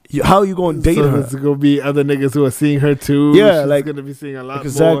 how you gonna date so her? there's gonna be other niggas who are seeing her too. Yeah, She's like- gonna be seeing a lot more.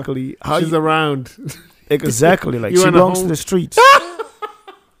 Exactly. How She's you, around. exactly like You she want a belongs to home- the streets.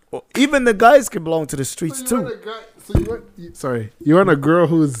 Or even the guys can belong to the streets too. You want a girl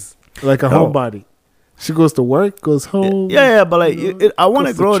who's like a No. homebody. She goes to work, goes home. Yeah, but like you know, I want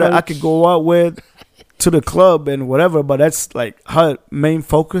a goes to girl that I church. could go out with to the club and whatever. But that's like her main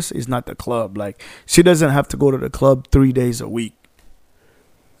focus is not the club. Like she doesn't have to go to the club 3 days a week.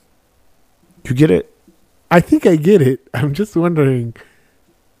 You get it? I think I get it. I'm just wondering.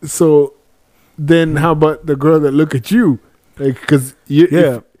 So, then how about the girl that look at you? Like, because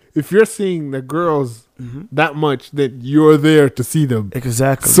Yeah. if you're seeing the girls Mm-hmm. that much, that you're there to see them.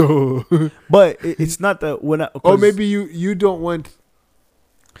 Exactly. So, But it's not that when I or 'cause, maybe you don't want.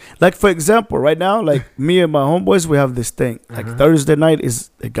 like for example, right now, like me and my homeboys, we have this thing. Like Thursday night is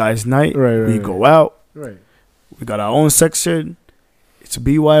the guys' night. Right, we right, go out. Right. We got our own section. It's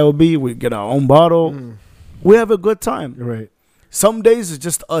BYOB. We get our own bottle. We have a good time. Right. Some days it's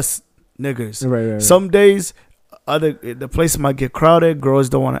just us niggas. Right. Some days the place might get crowded. Girls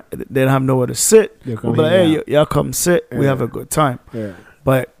don't want to. They don't have nowhere to sit. They'll We'll come be like, hang hey, out. y'all come sit. We Yeah. have a good time. Yeah.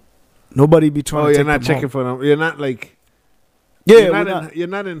 But nobody be trying. Oh, to you're take not them checking home. for them. You're not like. Yeah, You're we're not, not. you're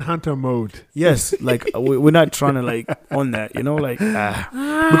not in hunter mode. Yes, like we're not trying to like on that. You know, like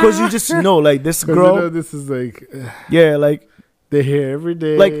because you just know like this 'Cause girl. you know this is like Yeah, like they're here every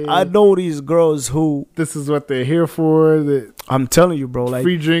day. I know these girls who this is what they're here for. The I'm telling you, bro. Like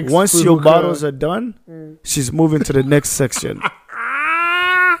free drinks. once free your hookah. bottles are done, she's moving to the next section,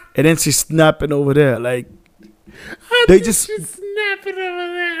 and then she's snapping over there. Like they just She's snapping over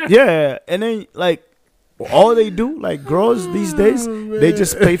there. yeah, and then like all they do, like girls these days, they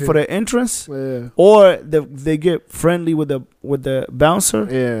just pay for the entrance, Yeah. or they get friendly with the bouncer.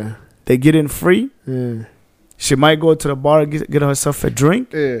 Yeah. They get in free. Yeah. She might go to the bar, get herself a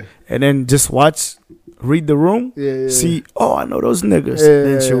drink, Yeah. and then just watch, read the room, Yeah. see. Oh, I know those niggas. Yeah.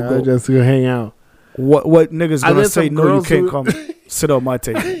 Then she'll I'll go. just go hang out. what niggas Are gonna there say? some No, you girls can't who- come sit on my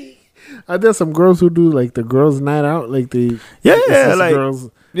table. Are there some girls who do like the girls' night out, like the Yeah, it's just like girls?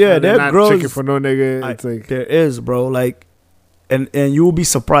 yeah, and they're they're not girls. checking for no nigga. I- It's like There is, bro. Like, and you will be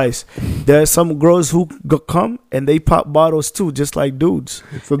surprised. There are some girls who come and they pop bottles too, just like dudes.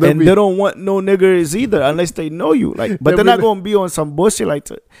 so they'll And be, they don't want no niggas either unless they know you. Like, but They'll they're be not like- gonna be on some bullshit like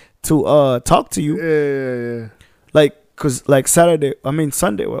to talk to you. yeah. Like, cause like Sunday,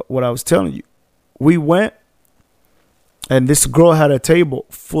 what I was telling you, we went and this girl had a table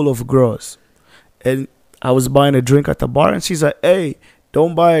full of girls, and I was buying a drink at the bar, and she's like, "Hey,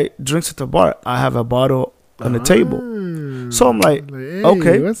 don't buy drinks at the bar. I have a bottle on the table." So I'm like, hey,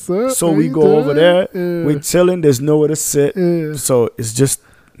 okay. what's up? So How we you go over there. doing? We're chilling. There's nowhere to sit. Yeah. So it's just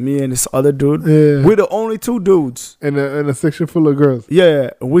me and this other dude. Yeah. We're the only two dudes. in a section full of girls.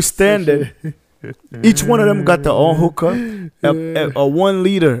 Yeah, we're standing. Each one of them got their own hookah, a 1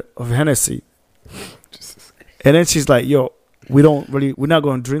 liter of Hennessy. And then she's like, "Yo, we're not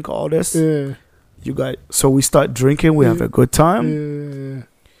gonna drink all this. Yeah. You guys." So we start drinking. We have a good time. Yeah.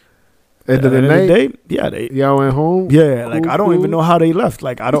 At End of the night, they y'all went home. yeah, like Cool, I don't even cool. know how they left.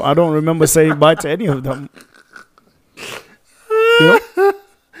 Like I don't remember saying bye to any of them.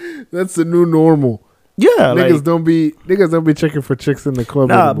 That's the new normal. Yeah, Niggas like don't be checking for chicks in the club.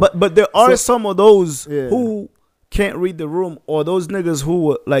 nah, anymore. but there are some of those Yeah. who can't read the room, or those niggas who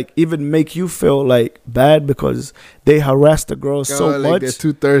would like even make you feel like bad because they harass the girls so like much. they're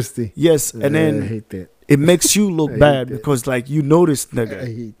too thirsty. Yes, and I then hate that. it makes you look I hate bad that. because like you noticed, I nigga.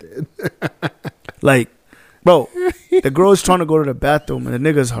 hate that. Like, bro, the girl's trying to go to the bathroom and the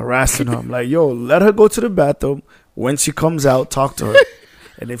nigga's harassing her. I'm like, yo, let her go to the bathroom. When she comes out, talk to her.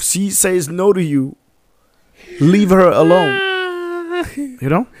 And if she says no to you, leave her alone. You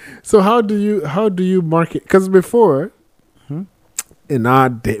know? So how do you market? Because before,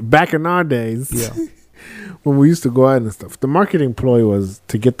 back in our days, Yeah. when we used to go out and stuff, the marketing ploy was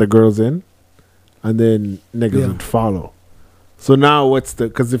to get the girls in, and then niggas Yeah. would follow. So now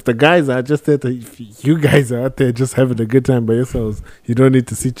because if the guys are just there, if you guys are out there just having a good time by yourselves, you don't need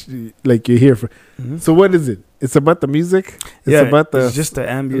to see, like you're here for. Mhm. So what is it? It's about the music? It's Yeah, about it's just the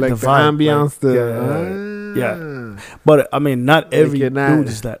ambient, like the the vibe. ambience, like, yeah. yeah. But I mean, not every you're not- dude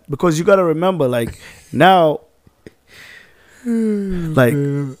is that, because you gotta remember, like now, like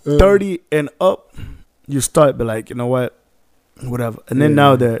 30 and up, you start be like, you know what, whatever. And then Yeah.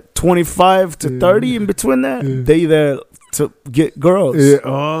 now they're 25 to 30 in between that, Yeah. they there to get girls. Yeah.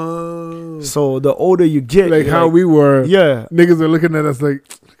 Oh. So the older you get, Like you're how we were. yeah. Niggas were looking at us like,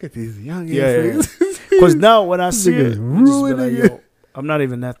 look at these young ass Yeah, yeah. niggas. Because now when I see Niggas it, I just be like, ruining yo, I'm not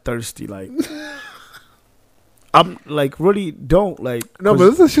even that thirsty. Like, I'm like really don't like. No, but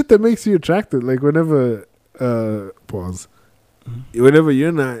this is shit that makes you attracted. Like whenever, pause. Whenever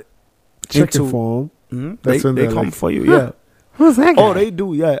you're not checking Into- for them, Mhm. That's when they they're come like, for you. huh. Yeah. who's that guy? Oh, they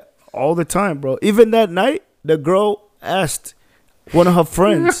do. Yeah, all the time, bro. Even that night, the girl asked one of her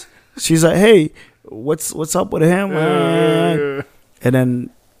friends. She's like, "Hey, what's up with him?" And then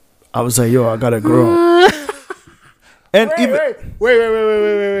I was like, "Yo, I got a girl." And even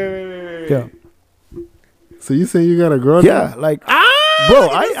wait. yeah, So you say you got a girl? yeah, like bro,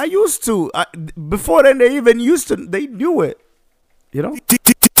 I used to. Before then, they even used to. They knew it. You know.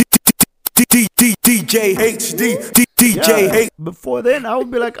 DJ HD, Yeah. Before then, I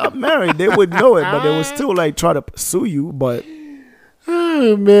would be like, I'm married. They would know it, but they would still like try to pursue you. But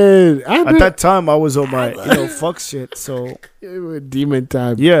Oh man, at that time, I was on my fuck shit. So demon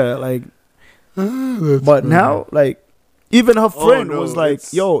time. yeah, like. That's But funny. now, like, even her friend no, was like,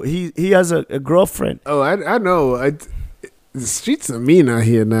 it's- "Yo, he has a girlfriend." Oh, I know. The streets are mean out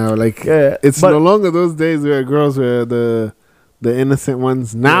here now. Like Yeah, it's but no longer those days where girls were the innocent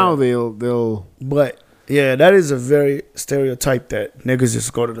ones. Now they'll but yeah, that is a very stereotype that niggas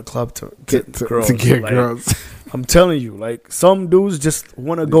just go to the club to get girls. to get Like, girls. I'm telling you, like some dudes just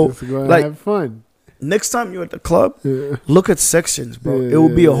want to go. Just go and like- have fun. Next time you're at the club, Yeah. look at sections, bro. Yeah, It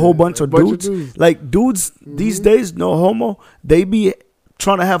will be a whole yeah, bunch of bunch of dudes. dudes. Like dudes these days, no homo. They be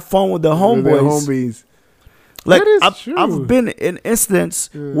trying to have fun with their With their homeboys. homies. Like That is I've true. been in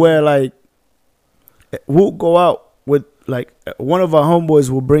incidents Yeah. where like we'll go out with like one of our homeboys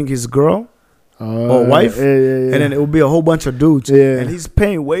will bring his girl or wife, yeah. and then it will be a whole bunch of dudes, Yeah. and he's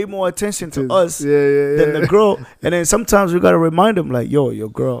paying way more attention to us yeah. than the girl. And then sometimes we gotta remind him like, yo, your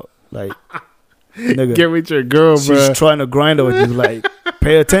girl, like, nigga, Get with your girl, she's bro. trying to grind with you, like,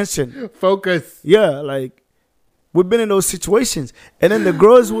 pay attention. Focus. Yeah, like. We've been in those situations, and then the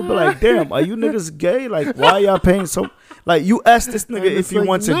girls would be like, "Damn, are you niggas gay? Like, why y'all paying so? Like, you asked this nigga And if it's he like,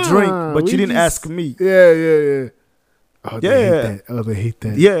 wants nah, a drink, but we you didn't just- ask me." Yeah. Oh, they Yeah. hate that. Oh, they hate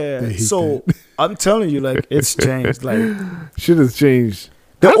that. Yeah. They hate So I'm telling you, like it's changed. Like Shit has changed.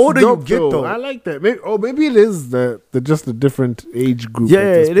 the That's older you dope, get, though, I like that. Maybe it is the just a different age group. yeah, at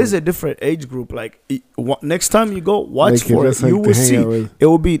this it is point. a different age group. Like next time you go, watch Like, for it. just like You to will hang see out with. it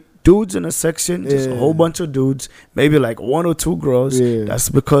will be dudes in a section, just a Yeah. whole bunch of dudes, maybe like one or two girls. Yeah. That's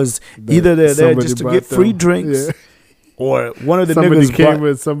because That either they're there somebody just to brought get free them. drinks, Yeah. or one of the Somebody niggas came brought,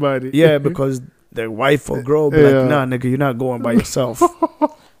 with somebody. yeah, because their wife or girl be Yeah. like, nah, nigga, you're not going by yourself.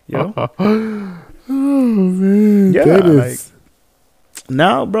 You know? Oh man, Yeah, that like, is.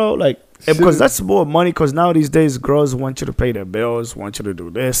 Now, bro, like, because Should've- that's more money. Because now these days, girls want you to pay their bills, want you to do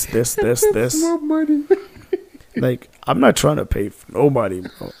this, this, this, this. More money. Like, I'm not trying to pay for nobody,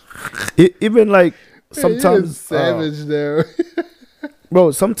 bro. Even like sometimes, savage now.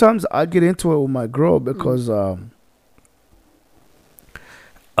 bro. Sometimes I get into it with my girl because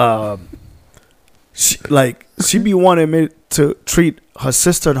she be wanting me to treat her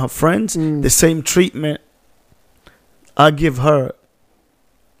sister and her friends the same treatment I give her.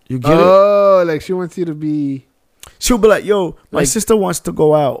 You get it? Oh, like she wants you to be. She'll be like, "Yo, my Like- sister wants to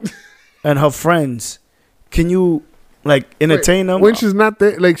go out, and her friends. Can you like entertain them? When she's not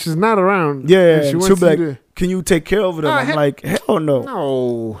there, like she's not around. Yeah, and she she'll wants be like, you to. can you take care of them?" Ah, I'm heck- like, hell no.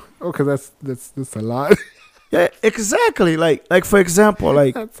 No. Okay, that's a lot. Yeah, exactly. Like for example,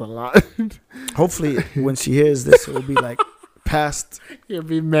 like That's a lot. hopefully when she hears this, it will be like past. You'll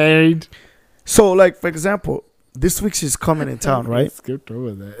be married. So like for example, this week she's coming in town, right? Skipped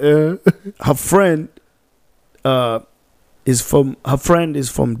over that. Her friend, is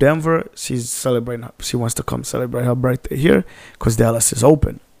from Denver. She's celebrating. She wants to come celebrate her birthday here because Dallas is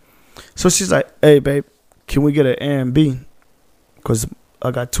open. So she's like, "Hey, babe, can we get an A and B? Because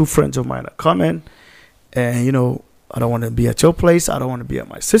I got two friends of mine that coming, and you know I don't want to be at your place. I don't want to be at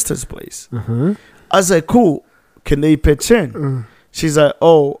my sister's place." Uh-huh. I was like, "Cool. Can they pitch in?" She's like,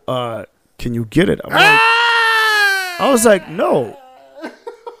 "Oh, can you get it?" I'm like, I was like, "No."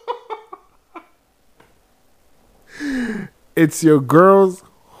 It's your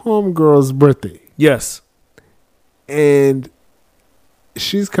homegirl's birthday, Yes, and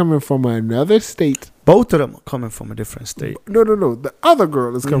she's coming from another state. both of them are coming from a different state. No. The other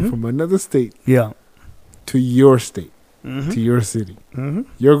girl is coming Mhm. from another state Yeah. to your state, Mm-hmm. to your city. Mm-hmm.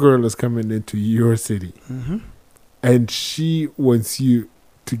 Your girl is coming into your city, Mm-hmm. and she wants you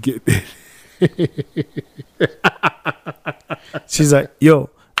to get. She's like, "Yo,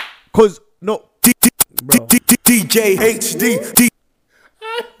 cause no, bro, DJ HD.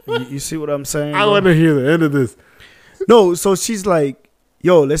 you see what I'm saying? I bro? want to hear the end of this. No, so she's like,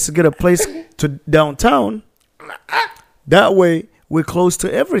 "Yo, let's get a place to downtown. That way we're close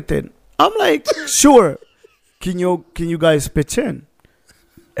to everything." I'm like, "Sure. Can you guys pitch in?"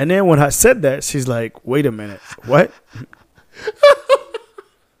 And then when I said that, she's like, "Wait a minute, what?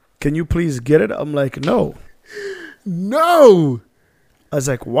 Can you please get it?" I'm like, "No." No, I was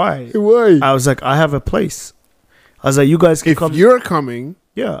like, "Why?" why? I was like, "I have a place." I was like, "You guys can If come." you're coming,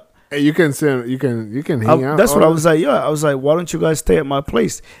 Yeah. and you can sit, you can hang out. That's what all I was like. Yeah, I was like, "Why don't you guys stay at my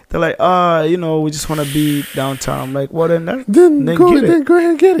place?" They're like, we just want to be downtown." I'm like, "Well, then Then then go, get it." then go ahead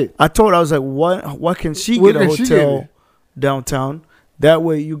and get it. I told her, I was like, "Why can she Where get a can she get hotel it? downtown? That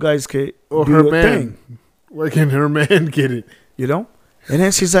way you guys can Or do her your man. thing, Where can her man get it? you know?" And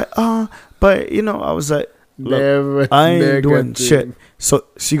then she's like, but I was like, "Look, Never. I ain't never doing did. shit." So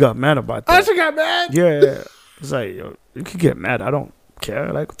she got mad about Oh, that. she got mad. Yeah, it's like, yo, you can get mad. I don't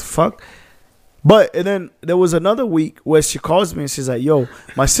care. Like, what the fuck? But and then there was another week where she calls me and she's like, "Yo,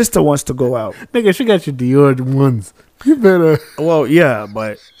 my sister wants to go out." Nigga, she got you Dior ones. You better. Well, yeah,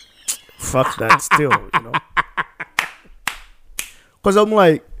 but fuck that still, Because I'm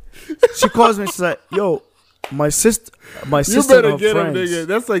like, she calls me. She's like, "Yo, my sister You better and her get them, friends." nigga.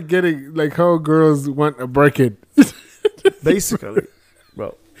 That's like getting like how girls want a Birkin. Basically,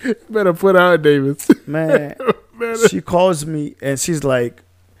 bro, Better put out, Davis. man. She calls me and she's like,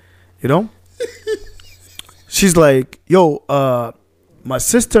 she's like, "Yo, my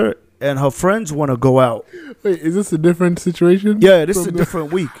sister and her friends want to go out." Wait, is this a different situation? Yeah, this is a From the-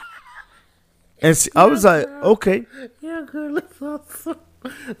 different week. And I was like, "Okay." Yeah, girl, that's awesome.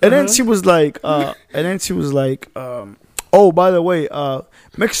 And then she was like, "Oh, by the way,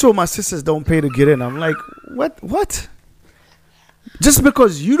 make sure my sisters don't pay to get in." I'm like, "What? Just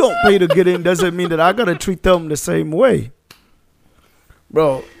because you don't pay to get in doesn't mean that I gotta treat them the same way,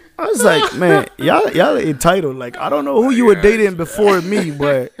 bro." I was like, "Man, y'all entitled. Like, I don't know who you were dating before me,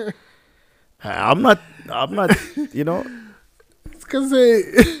 but I'm not. It's because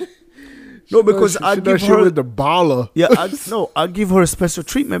they. No, because I she give she her with the baller. Yeah, I give her a special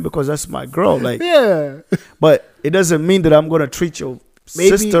treatment because that's my girl. Like, Yeah. but it doesn't mean that I'm gonna treat your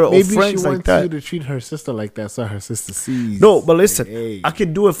sister or maybe friends she like wants that. you to treat her sister like that, so her sister sees. No, but listen, hey, I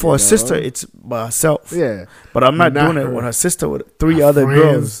can do it for you a sister. know? It's by herself. Yeah, But I'm not Not doing it her- with her sister with three her other friends.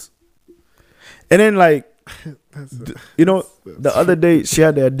 girls. And then like, that's you know, the other day she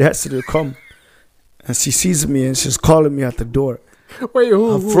had the audacity to come, and she sees me and she's calling me at the door. wait,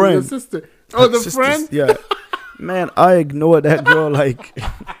 who? Her Who? friend. Your sister? Oh, the Sisters, friend. Yeah. Man, I ignored that girl like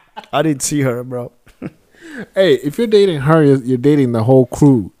I didn't see her, bro. Hey, if you're dating her, you're dating the whole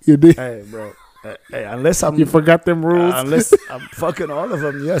crew. Hey, bro. Hey, unless I'm You forgot them rules. unless I'm fucking all of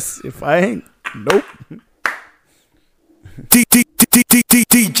them, yes. If I ain't, nope.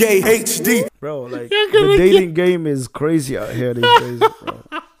 DJ HD. Bro, like You're gonna the dating game is crazy out here these days, bro.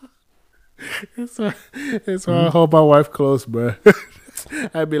 That's why I hold my wife close, bro.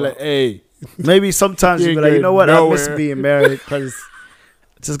 I'd be like, hey, Maybe sometimes You you be ain't like, you know what? going I miss nowhere. being married because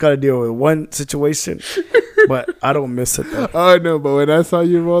I just got to deal with one situation, but I don't miss it though. oh no, but when I saw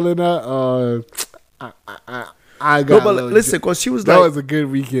you rolling out, I got. No, a but little listen, because she was that like, was a good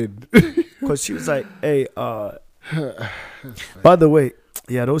weekend. because she was like, hey, by the way,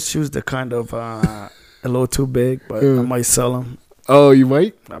 yeah, those shoes they're kind of a little too big, but I might sell them. Oh, you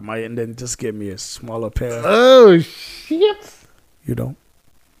might. I might, and then just give me a smaller pair, Oh shit. you know.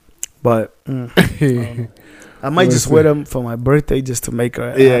 But I might just wear them for my birthday just to make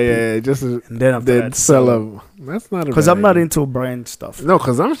her happy. Yeah. Just And then after then that, sell them. That's not because bad I'm not idea. into brand stuff, No,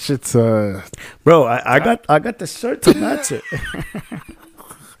 because I'm shit's. bro. I got the shirt to match it.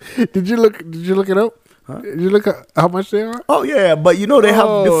 Did you look it up? Huh? Did you look at how much they are? Oh yeah, but you know they have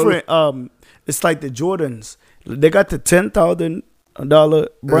Oh. different. It's like the Jordans. They got the $10,000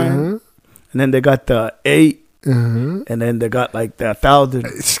 brand, Uh-huh. and then they got the 8, Uh-huh. and then they got like the 1,000.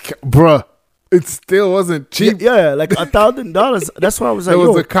 Bruh, it still wasn't cheap. Yeah, like $1,000. That's why I was like, There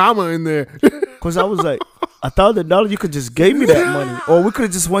was yo, a comma in there. because I was like, $1,000. You could just gave me that money, or we could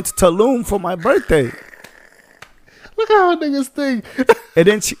have just went to Tulum for my birthday. Look how niggas think. And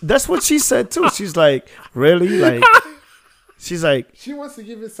then that's what she said too. She's like, really, like, she's like, She wants to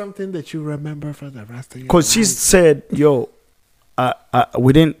give you something that you remember for the rest of your because she life. said, yo,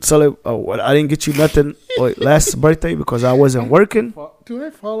 we didn't celebrate. I didn't get you nothing last birthday because I wasn't working. Do I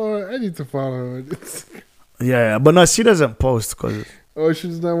follow her? I need to follow her. Yeah, but no, she doesn't post because Oh,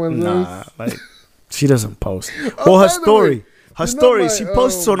 she's not one of nah, those. like she doesn't post. Oh, Well, her by the way, story, you know story. my- She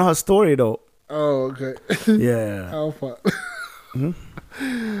posts on her story though. Oh, okay. Yeah. Alpha. Hmm?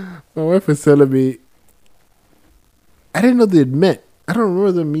 My wife was telling me. I didn't know they'd met. I don't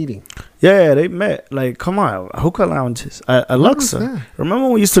remember the meeting. Yeah, they met. Like, come on, hookah lounges at What was Luxor. that? Remember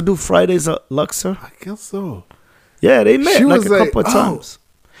when we used to do Fridays at Luxor? I guess so. Yeah, they met She like was a like, couple of oh. times.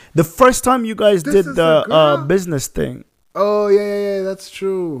 The first time you guys This did is the the girl? business thing. Oh yeah, that's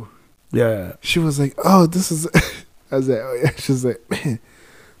true. Yeah. She was like, "Oh, this is." I was like, "Oh yeah." She was like, "Man,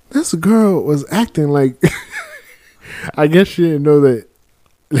 this girl was acting like." I guess she didn't know that,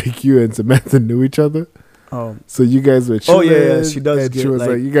 like you and Samantha knew each other. So you guys were Oh, chilling. yeah, she does And she get, was like,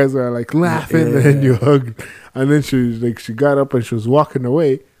 like- you guys were like laughing, and then you hugged, and then she got up and she was walking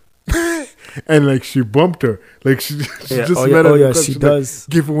away, and like she bumped her, like she Yeah. just Oh met yeah. her. Oh yeah. because She she's like, does.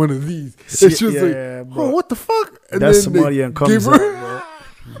 give her one of these. She- And she was yeah, like, yeah, "Oh, bro. what the fuck?" And That then they Somalian comes give out, her- bro.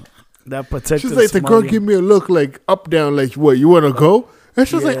 That protected. She's like, the girl give me a look like up down, like what? You want to go? And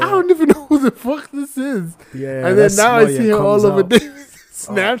she was like, Yeah. I don't even know who the fuck this is. Yeah. And then that now I Somalian see her comes all over out.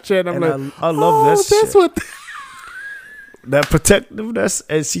 Snapchat. I'm And like, I love that shit. That's what. That protectiveness,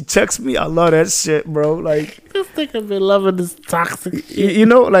 and she texts me. I love that shit, bro. Like, This nigga been loving this toxic shit. you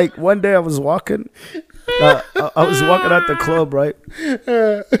know, like one day I was walking. I was walking at the club, right?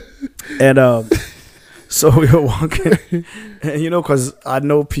 And so we were walking, and you know, cause I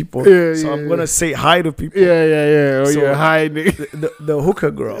know people, Yeah, so yeah, I'm gonna yeah. say hi to people. Yeah. Oh, So- yeah. Hi, nigga. The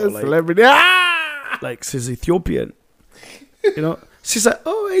hookah girl, like, Celebrity. Ah! like she's Ethiopian. You know, she's like,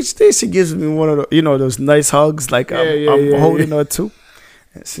 oh, HD. She gives me one of the, you know, those nice hugs. Like I'm holding her too.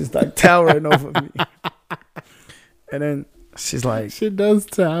 And she's like towering over me. And then she's like, She does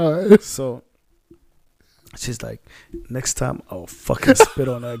tower. so she's like, next time I'll fucking spit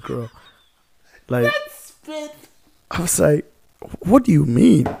on that girl. Like, I was like, what do you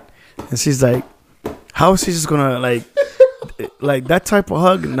mean? And she's like, how is she just gonna like that type of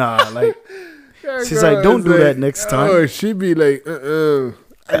hug? Nah, like. She's like, don't do that next time. Oh, she be like, I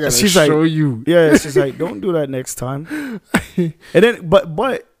gotta She's show like, you. Yeah, she's like, don't do that next time. And then,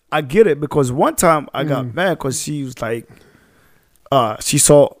 but I get it because one time I got mad because she was like, she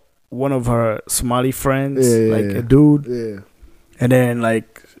saw one of her Somali friends, a dude, Yeah. and then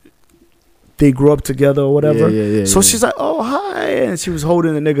like they grew up together or whatever. Yeah. So she's like, oh hi, and she was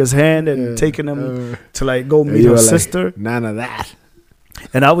holding the nigga's hand and taking him to like go meet you her were like, sister. None of that.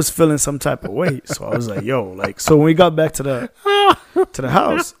 And I was feeling some type of way. So I was like, yo, like, so when we got back to the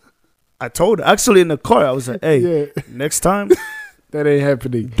house, I told her, actually in the car, I was like, hey, Yeah. next time, That ain't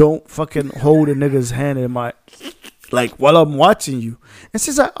happening. don't fucking hold a nigga's hand in my, like, while I'm watching you. And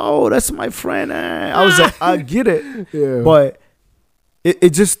she's like, oh, that's my friend. I was like, I get it. Yeah. But it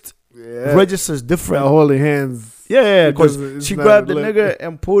just yeah. registers That different. holding hands. Yeah, It because doesn't- it's she not grabbed the like- nigga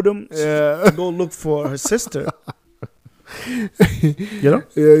and pulled him Yeah. to go look for her sister. You know?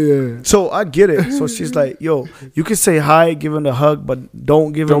 Yeah, yeah. So I get it. So she's like, yo, you can say hi, give him a hug, but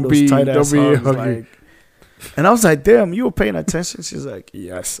don't give him Don't those be- tight ass don't be hugs. huggy. Like, and I was like, damn, you were paying attention? She's like,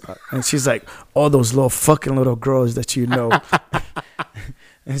 yes. And she's like, all those little girls that you know.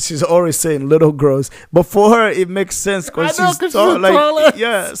 And she's always saying little girls. But for her, it makes sense because I know, she's 'cause tall. she's Like, taller.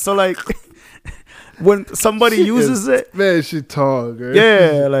 yeah. So like, when somebody uses it, Man, she tall, girl.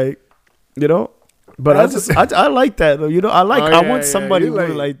 yeah, like, you know. But I like that though. You know, I Oh, want yeah, somebody you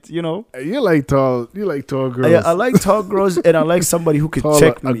who like- you know. You like tall girls. I like tall girls, and I like somebody who could tall,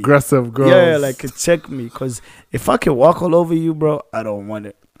 check me. aggressive girls. Yeah, like could check me. Because if I can walk all over you, bro, I don't want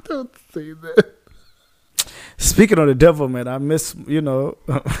it. Don't say that. Speaking of the devil, man, I miss, you know.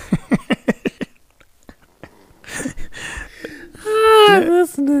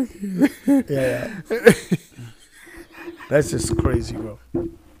 This nigga. Yeah. That's just crazy, bro.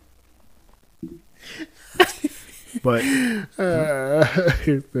 But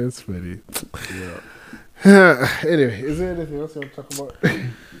That's funny. yeah. Anyway, is there anything else you want to talk about?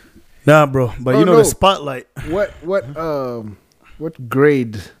 Nah, bro. But Oh, you know no. the spotlight. What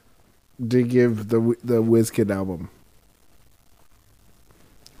grade do you give the WizKid album?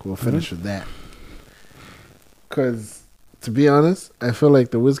 We'll finish with that. Because, to be honest, I feel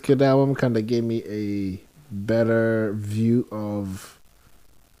like the WizKid album kind of gave me a better view of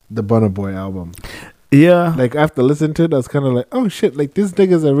the Burna Boy album. Yeah. Like, after listening to it, I was kind of like, oh shit, like these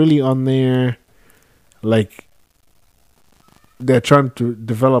niggas are really on there. Like, they're trying to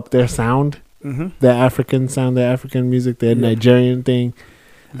develop their sound, Mm-hmm. their African sound, their African music, their Nigerian thing.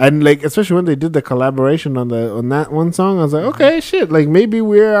 And like, especially when they did the collaboration on that one song, I was like, okay, shit, like maybe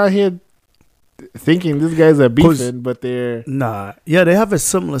we're out here thinking these guys are beefing, but they're Nah. Yeah, they have a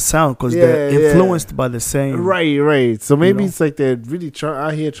similar sound because Yeah, they're yeah. influenced by the same. right. So maybe know? it's like they're really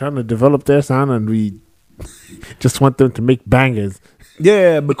out here trying to develop their sound, and we just want them to make bangers.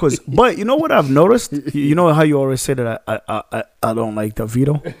 Yeah, because but you know what I've noticed? You know how you always say that I don't like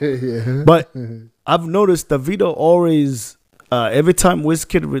Davido, Yeah. but I've noticed Davido always every time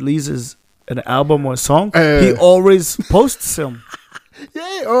WizKid releases an album or a song, he always posts him.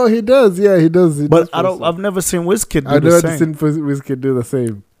 Yeah, oh, he does. Yeah, he does. He But does I've never seen WizKid do I the never same. seen WizKid do the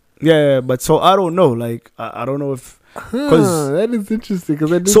same. Yeah, but so I don't know. Like I don't know if. That is interesting because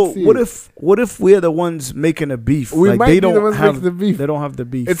I didn't So see what it. if we're the ones making a beef? We like might they be the don't ones have making the beef. They don't have the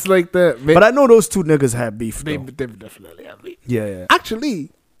beef. It's like that. But I know those two niggas had beef. they Though. definitely have beef. Yeah.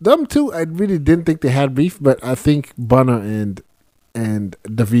 Actually, them two, I really didn't think they had beef, but I think Burna and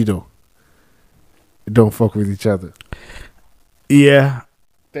Davido don't fuck with each other. Yeah.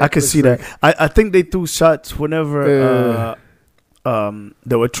 I can That's see like- that. I think they threw shots whenever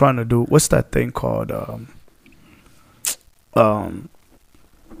they were trying to do what's that thing called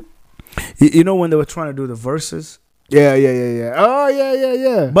you know when they were trying to do the verses. Yeah. Oh,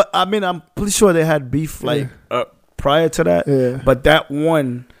 yeah. But I mean I'm pretty sure they had beef like prior to that. Yeah. But that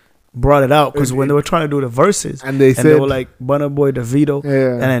one brought it out because when they were trying to do the verses And they and said, they were like Burna Boy Davido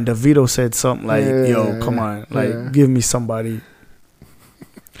yeah. and then Davido said something like Yeah, yo come on like yeah. give me somebody.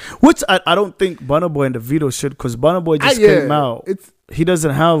 Which I don't think Burna Boy and Davido should because Burna Boy just came out. He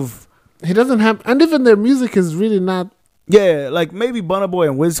doesn't have He doesn't have, and even their music is really not like maybe Burna Boy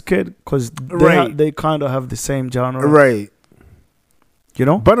and WizKid because Right. they kind of have the same genre, right. You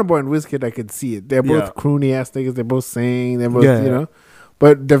know, Burna Boy and WizKid, I could see it. They're both Yeah. croony ass niggas. They both sing. They're both, Yeah. you know.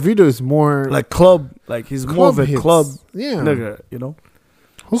 But Davido is more like club, like he's more of a hits. club Yeah. nigga, you know.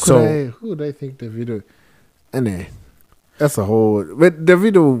 Who would I think Davido? And then that's a whole. But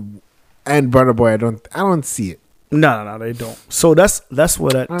Davido and Burna Boy, I don't see it. No, they don't. So that's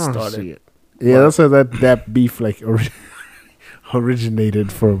where that I don't started. see it. Yeah, that's where that beef like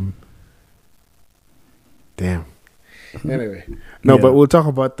originated from. Damn. Anyway, no, Yeah. but we'll talk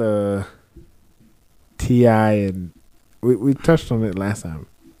about the T.I. and we touched on it last time,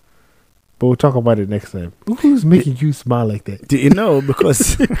 but we'll talk about it next time. Who's making you smile like that? Do you know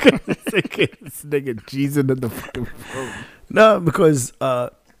because This nigga cheesing at the fucking phone. no because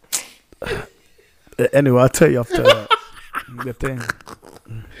anyway I'll tell you after the thing.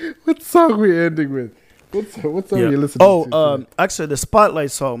 What song we ending with? What song you listening to? Oh, actually the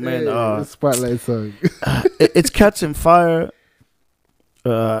Spotlight song, man. the Spotlight song. It's catching fire.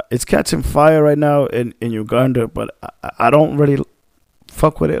 It's catching fire right now in Uganda, but I don't really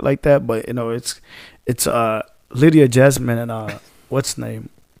fuck with it like that. But you know, it's Lydia Jasmine and what's the name?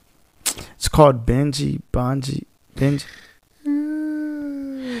 It's called Benji.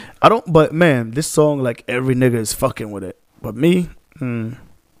 I don't. But man, this song, like, every nigga is fucking with it. But me,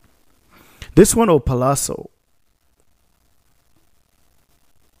 this one or Palazzo.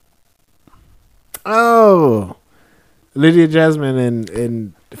 Oh, Lydia Jasmine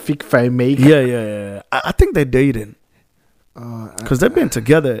and Fik Fai Make. Yeah. I think they're dating because they've been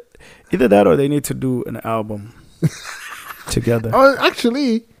together. Either that or they need to do an album together. Oh,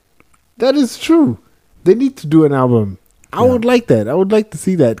 actually, that is true. They need to do an album. I would like that. I would like to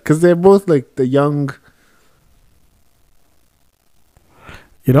see that because they're both like the young.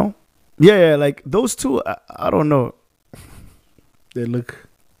 You know? Yeah. Like those two, I don't know. They look.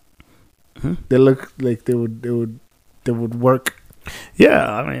 They look like they would work. Yeah,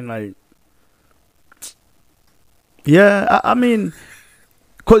 I mean, like. Yeah, I mean,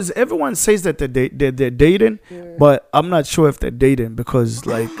 because everyone says that they're dating, but I'm not sure if they're dating because,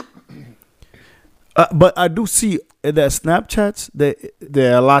 like. But I do see their Snapchats.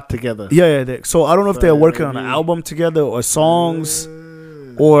 They're a lot together. Yeah. So I don't know if they're working on an album together or songs,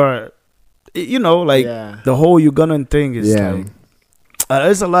 or you know, like the whole Ugandan thing is like.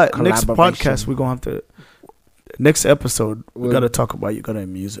 There's a lot. Next podcast we're gonna have to. Next episode we gotta talk about Ugandan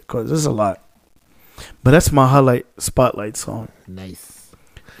music because there's a lot. But that's my highlight spotlight song. Nice.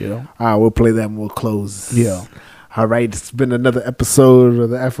 You know. All right, we'll play that and we'll close. Yeah. All right, it's been another episode of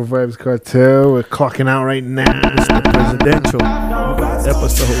the Afro Vibes Cartel. We're clocking out right now. It's the presidential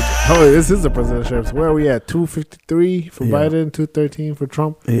episode. Oh, this is the presidential episode. Where are we at? 253 for Biden, 213 for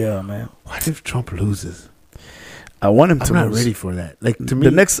Trump. Yeah, man. What if Trump loses? I want him to. I'm not ready for that. Like, to me,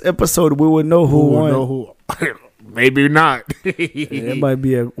 the next episode we will know who won. Maybe not. There might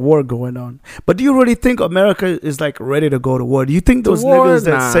be a war going on. But do you really think America is like ready to go to war? Do you think those niggas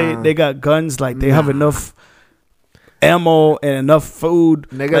that say they got guns, like they have enough ammo and enough food?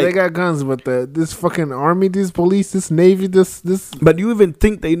 Nigga, like, they got guns, but this fucking army, this police, this navy, this. But do you even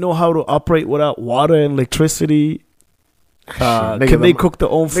think they know how to operate without water and electricity? Nigga, can they cook their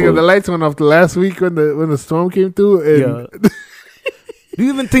own food? Nigga, the lights went off the last week when the storm came through. And do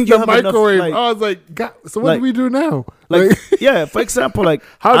you even think you have microwave? enough? Like, I was like, God, so what do we do now? Like, yeah, for example, like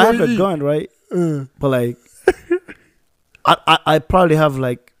I have a gun, right? But like, I probably have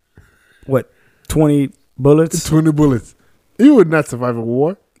like what 20 bullets. 20 bullets. You would not survive a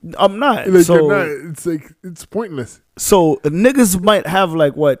war. I'm not. Like, so you're not. It's like it's pointless. So niggas might have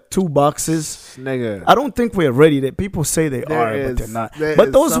like what 2 boxes. Nigga, I don't think we're ready. That people say they are, but they're not.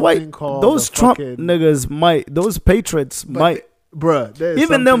 But those those Trump niggas might. Those patriots might. Bruh,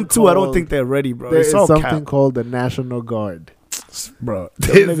 even them too, I don't think they're ready, bro. There it's is all something called the National Guard. Bro,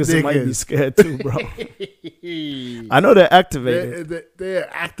 them niggas might be scared too, bro. I know they're activated.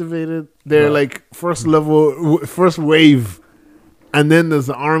 They're activated. They're like first level, first wave. And then there's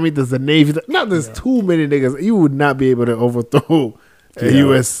the army, there's the navy. There's too many niggas. You would not be able to overthrow a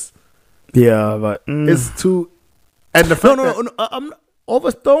U.S. Yeah, but it's too. And the no, I'm not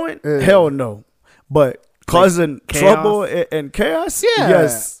overthrowing. Hell no, but causing trouble and chaos. Yeah.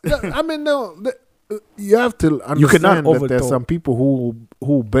 Yes. I mean, no. You have to understand that there's some people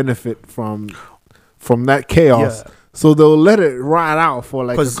who benefit from that chaos. Yeah. So they'll let it ride out for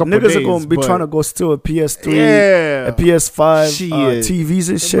like a couple days. Because niggas are going to be trying to go steal a PS3, a PS5, TVs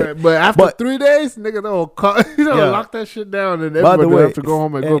and shit. But after 3 days, nigga, they'll lock that shit down and everybody will have to go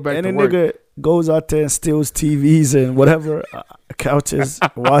home and go back to work. And a nigga goes out there and steals TVs and whatever, couches,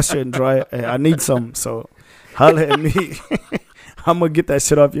 washer and dryer. Hey, I need some, so holla at me. I'm going to get that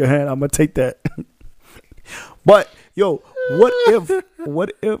shit off your hand. I'm going to take that. But, yo,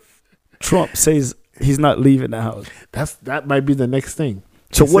 what if Trump says he's not leaving the house? That might be the next thing.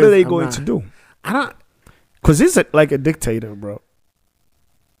 So what are they going to do? I don't. Because he's like a dictator, bro.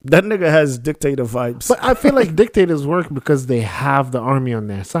 That nigga has dictator vibes. But I feel like dictators work because they have the army on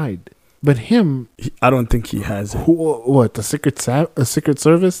their side. But him, I don't think he has it. What, the Secret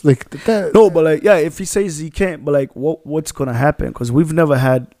Service? Like that? No, but like, yeah, if he says he can't, but like, what's gonna happen? Because we've never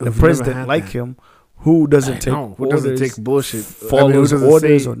had a president like him who doesn't take orders, who doesn't take bullshit, follows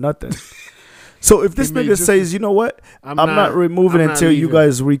orders or nothing. So if this nigga says, you know what, I'm not removing until you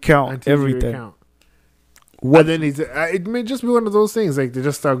guys recount everything. What? And then it may just be one of those things. Like they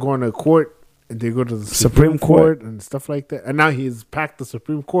just start going to court, and they go to the Supreme Court and stuff like that. And now he's packed the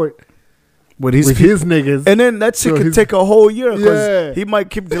Supreme Court with his niggas. And then that shit could take a whole year because he might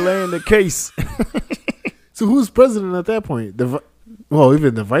keep delaying the case. So who's president at that point? Well,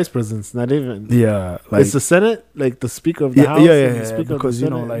 even the vice president's not even. Yeah, like It's the Senate, like the Speaker of the Yeah, House. yeah, and yeah, the Speaker because, of you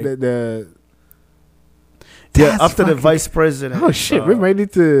the know, Senate, like- the yeah. That's After the fucking- vice president. oh shit, we might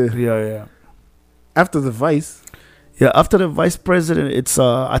need to Yeah. after the vice. Yeah, after the vice president, it's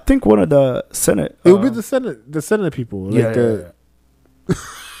I think one of the Senate. It will be the Senate people. Like yeah.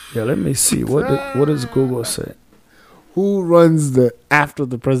 Yeah, let me see what does Google say. who runs the after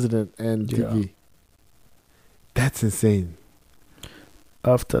the president and Yeah. Tiki. That's insane.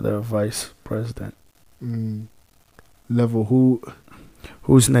 After the vice president, Level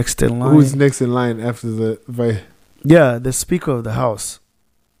who's next in line? who's next in line after the vice? Yeah, the Speaker of the House,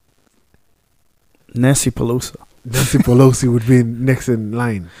 Nancy Pelosi. Nancy Pelosi would be next in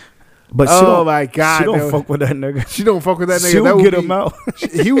line. But she Oh don't, my god, she that don't would- fuck with that nigga. She don't fuck with that nigga. She'll That would get be- him out.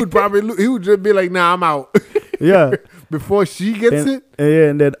 He would probably he would just be like, "Nah, I'm out." Yeah, Before she gets and, it.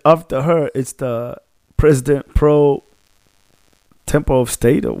 and then after her, it's the President Pro Temple of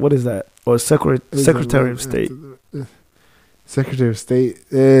State, or what is that? Or Secretary of State. Secretary of State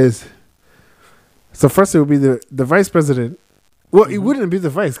is. So first it would be the vice president. Well, he wouldn't be the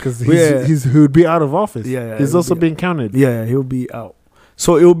vice because Yeah. he would be out of office. Yeah, he's he would also be- being counted. Yeah, he'll be out.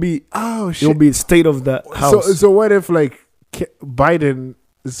 So it'll be Oh shit! it'll be state of the house. So what if like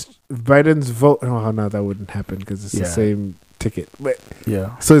Biden's vote? Oh no, that wouldn't happen because it's the Yeah. same ticket. But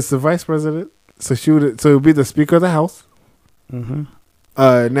Yeah. so it's the vice president. So she would. So it would be the Speaker of the House,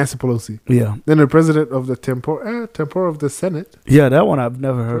 Mm-hmm. Nancy Pelosi. Yeah. Then the president of the tempore of the Senate. Yeah, that one I've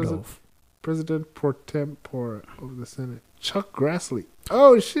never heard President- of. President pro tempore of the Senate, Chuck Grassley.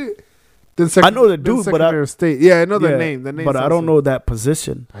 Oh shit! Then I know the dude, but Secretary of State. Yeah, I know the Yeah, name. The name, but I don't know that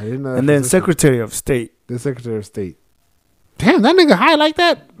position. I didn't know. And then Secretary of State. the Secretary of State. Damn, that nigga high like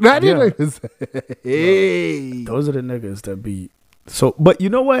that. That Yeah. nigga. Hey. Those are the niggas that be. So, but you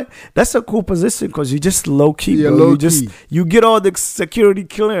know what? That's a cool position because you just low key, Yeah, bro. low You just key. you get all the security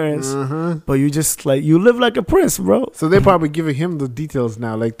clearance, but you just like you live like a prince, bro. So they're probably giving him the details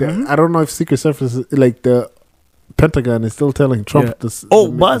now. Like Mm-hmm. I don't know if Secret Service, like the Pentagon, is still telling Trump. Yeah. This,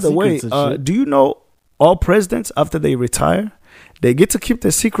 Oh, by the way, secrets and shit. do you know all presidents after they retire, they get to keep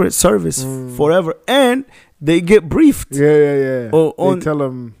their Secret Service forever, and they get briefed. Yeah. Oh, they on- tell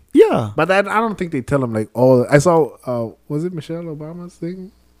him. Yeah, But I don't think they tell him like all. I saw. Was it Michelle Obama's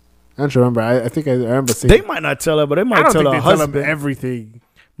thing? I don't remember. I think I remember seeing. they might not tell her, but they I might don't tell think her they tell him husband, everything.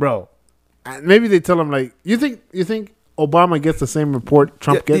 bro. Maybe they tell him like you think Obama gets the same report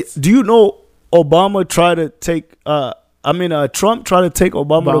Trump Yeah, gets. do you know Obama tried to take? Trump tried to take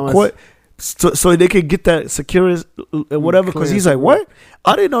Obama Obama's- to court so they could get that security whatever. Because he's like, what?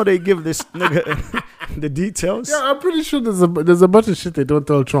 I didn't know they give this nigga the details. Yeah, I'm pretty sure there's a bunch of shit they don't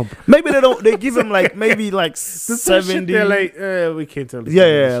tell Trump. Maybe they don't. They give him like maybe like The same shit 70. they're like, we can't tell. this Yeah, guy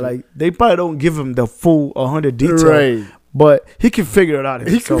yeah, this shit. like they probably don't give him the full 100 details, Right. but he can figure it out He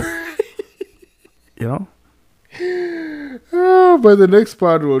himself. You know? By the next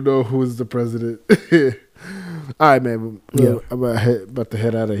pod, we'll know who's the president. All right, man. Yeah. I'm about to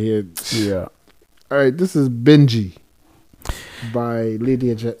head out of here. Yeah. All right, this is Benji by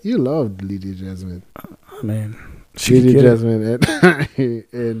Lydia. You loved Lydia Jasmine. I mean, she Lydia can get it. Jasmine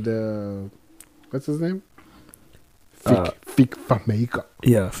and what's his name? Fik Fameka.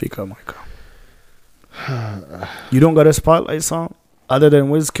 Yeah, Fika Micah. You don't got a spotlight song other than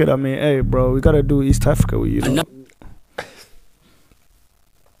Wizkid? I mean, hey, bro, we gotta do East Africa with you. Know?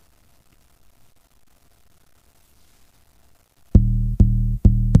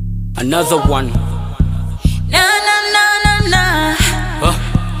 Another one. Nah.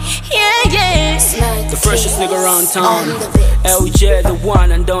 Yeah. The freshest nigga around town. LJ, the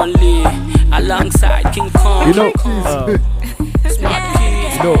one and only. Alongside King Kong. You know, Smart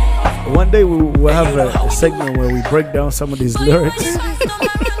Keys. you know, one day we will have a segment where we break down some of these lyrics,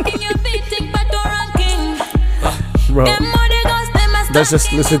 bro. Let's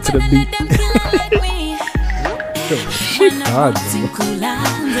just listen to the beat. God,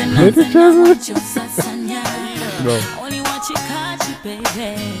 Lydia Bro,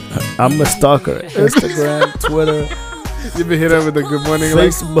 I'm a stalker. Instagram, Twitter, you been hit up with the good morning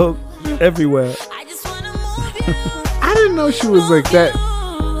lights. Facebook, everywhere. I didn't know she was like that.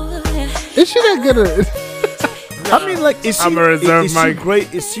 Is she that good at? I mean, like, is she, I'm a reserve is she mic.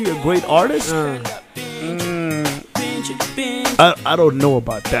 great? Is she a great artist? I don't know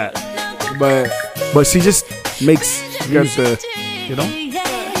about that, but she just makes Got music, the you know.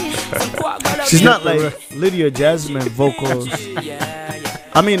 She's not like Lydia Jasmine vocals.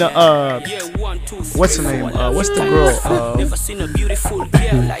 I mean, what's her name? What's the girl? Never seen a beautiful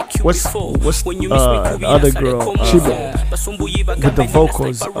girl like you What's before. what's When you miss me, the other girl? With the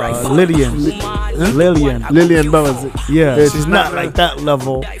vocals, Lillian. Lillian Bubbles. Yeah, Yeah, she's not like that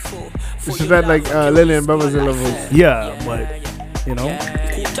level. She's not like Lillian Bubbles level. Yeah, but you know,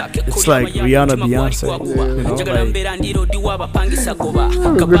 it's like Rihanna, Beyonce. You know,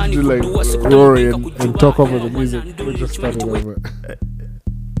 I'm going to do like Rory and talk over the music. We just started over.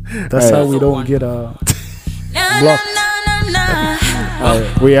 that's Hey. how we don't get blocked.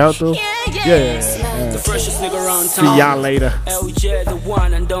 We out though? Yeah. The freshest nigga around See town. y'all later. LJ, the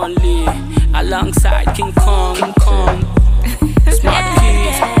one and only, alongside King Kong. Smart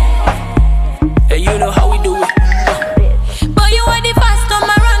kids. And you know how we do it.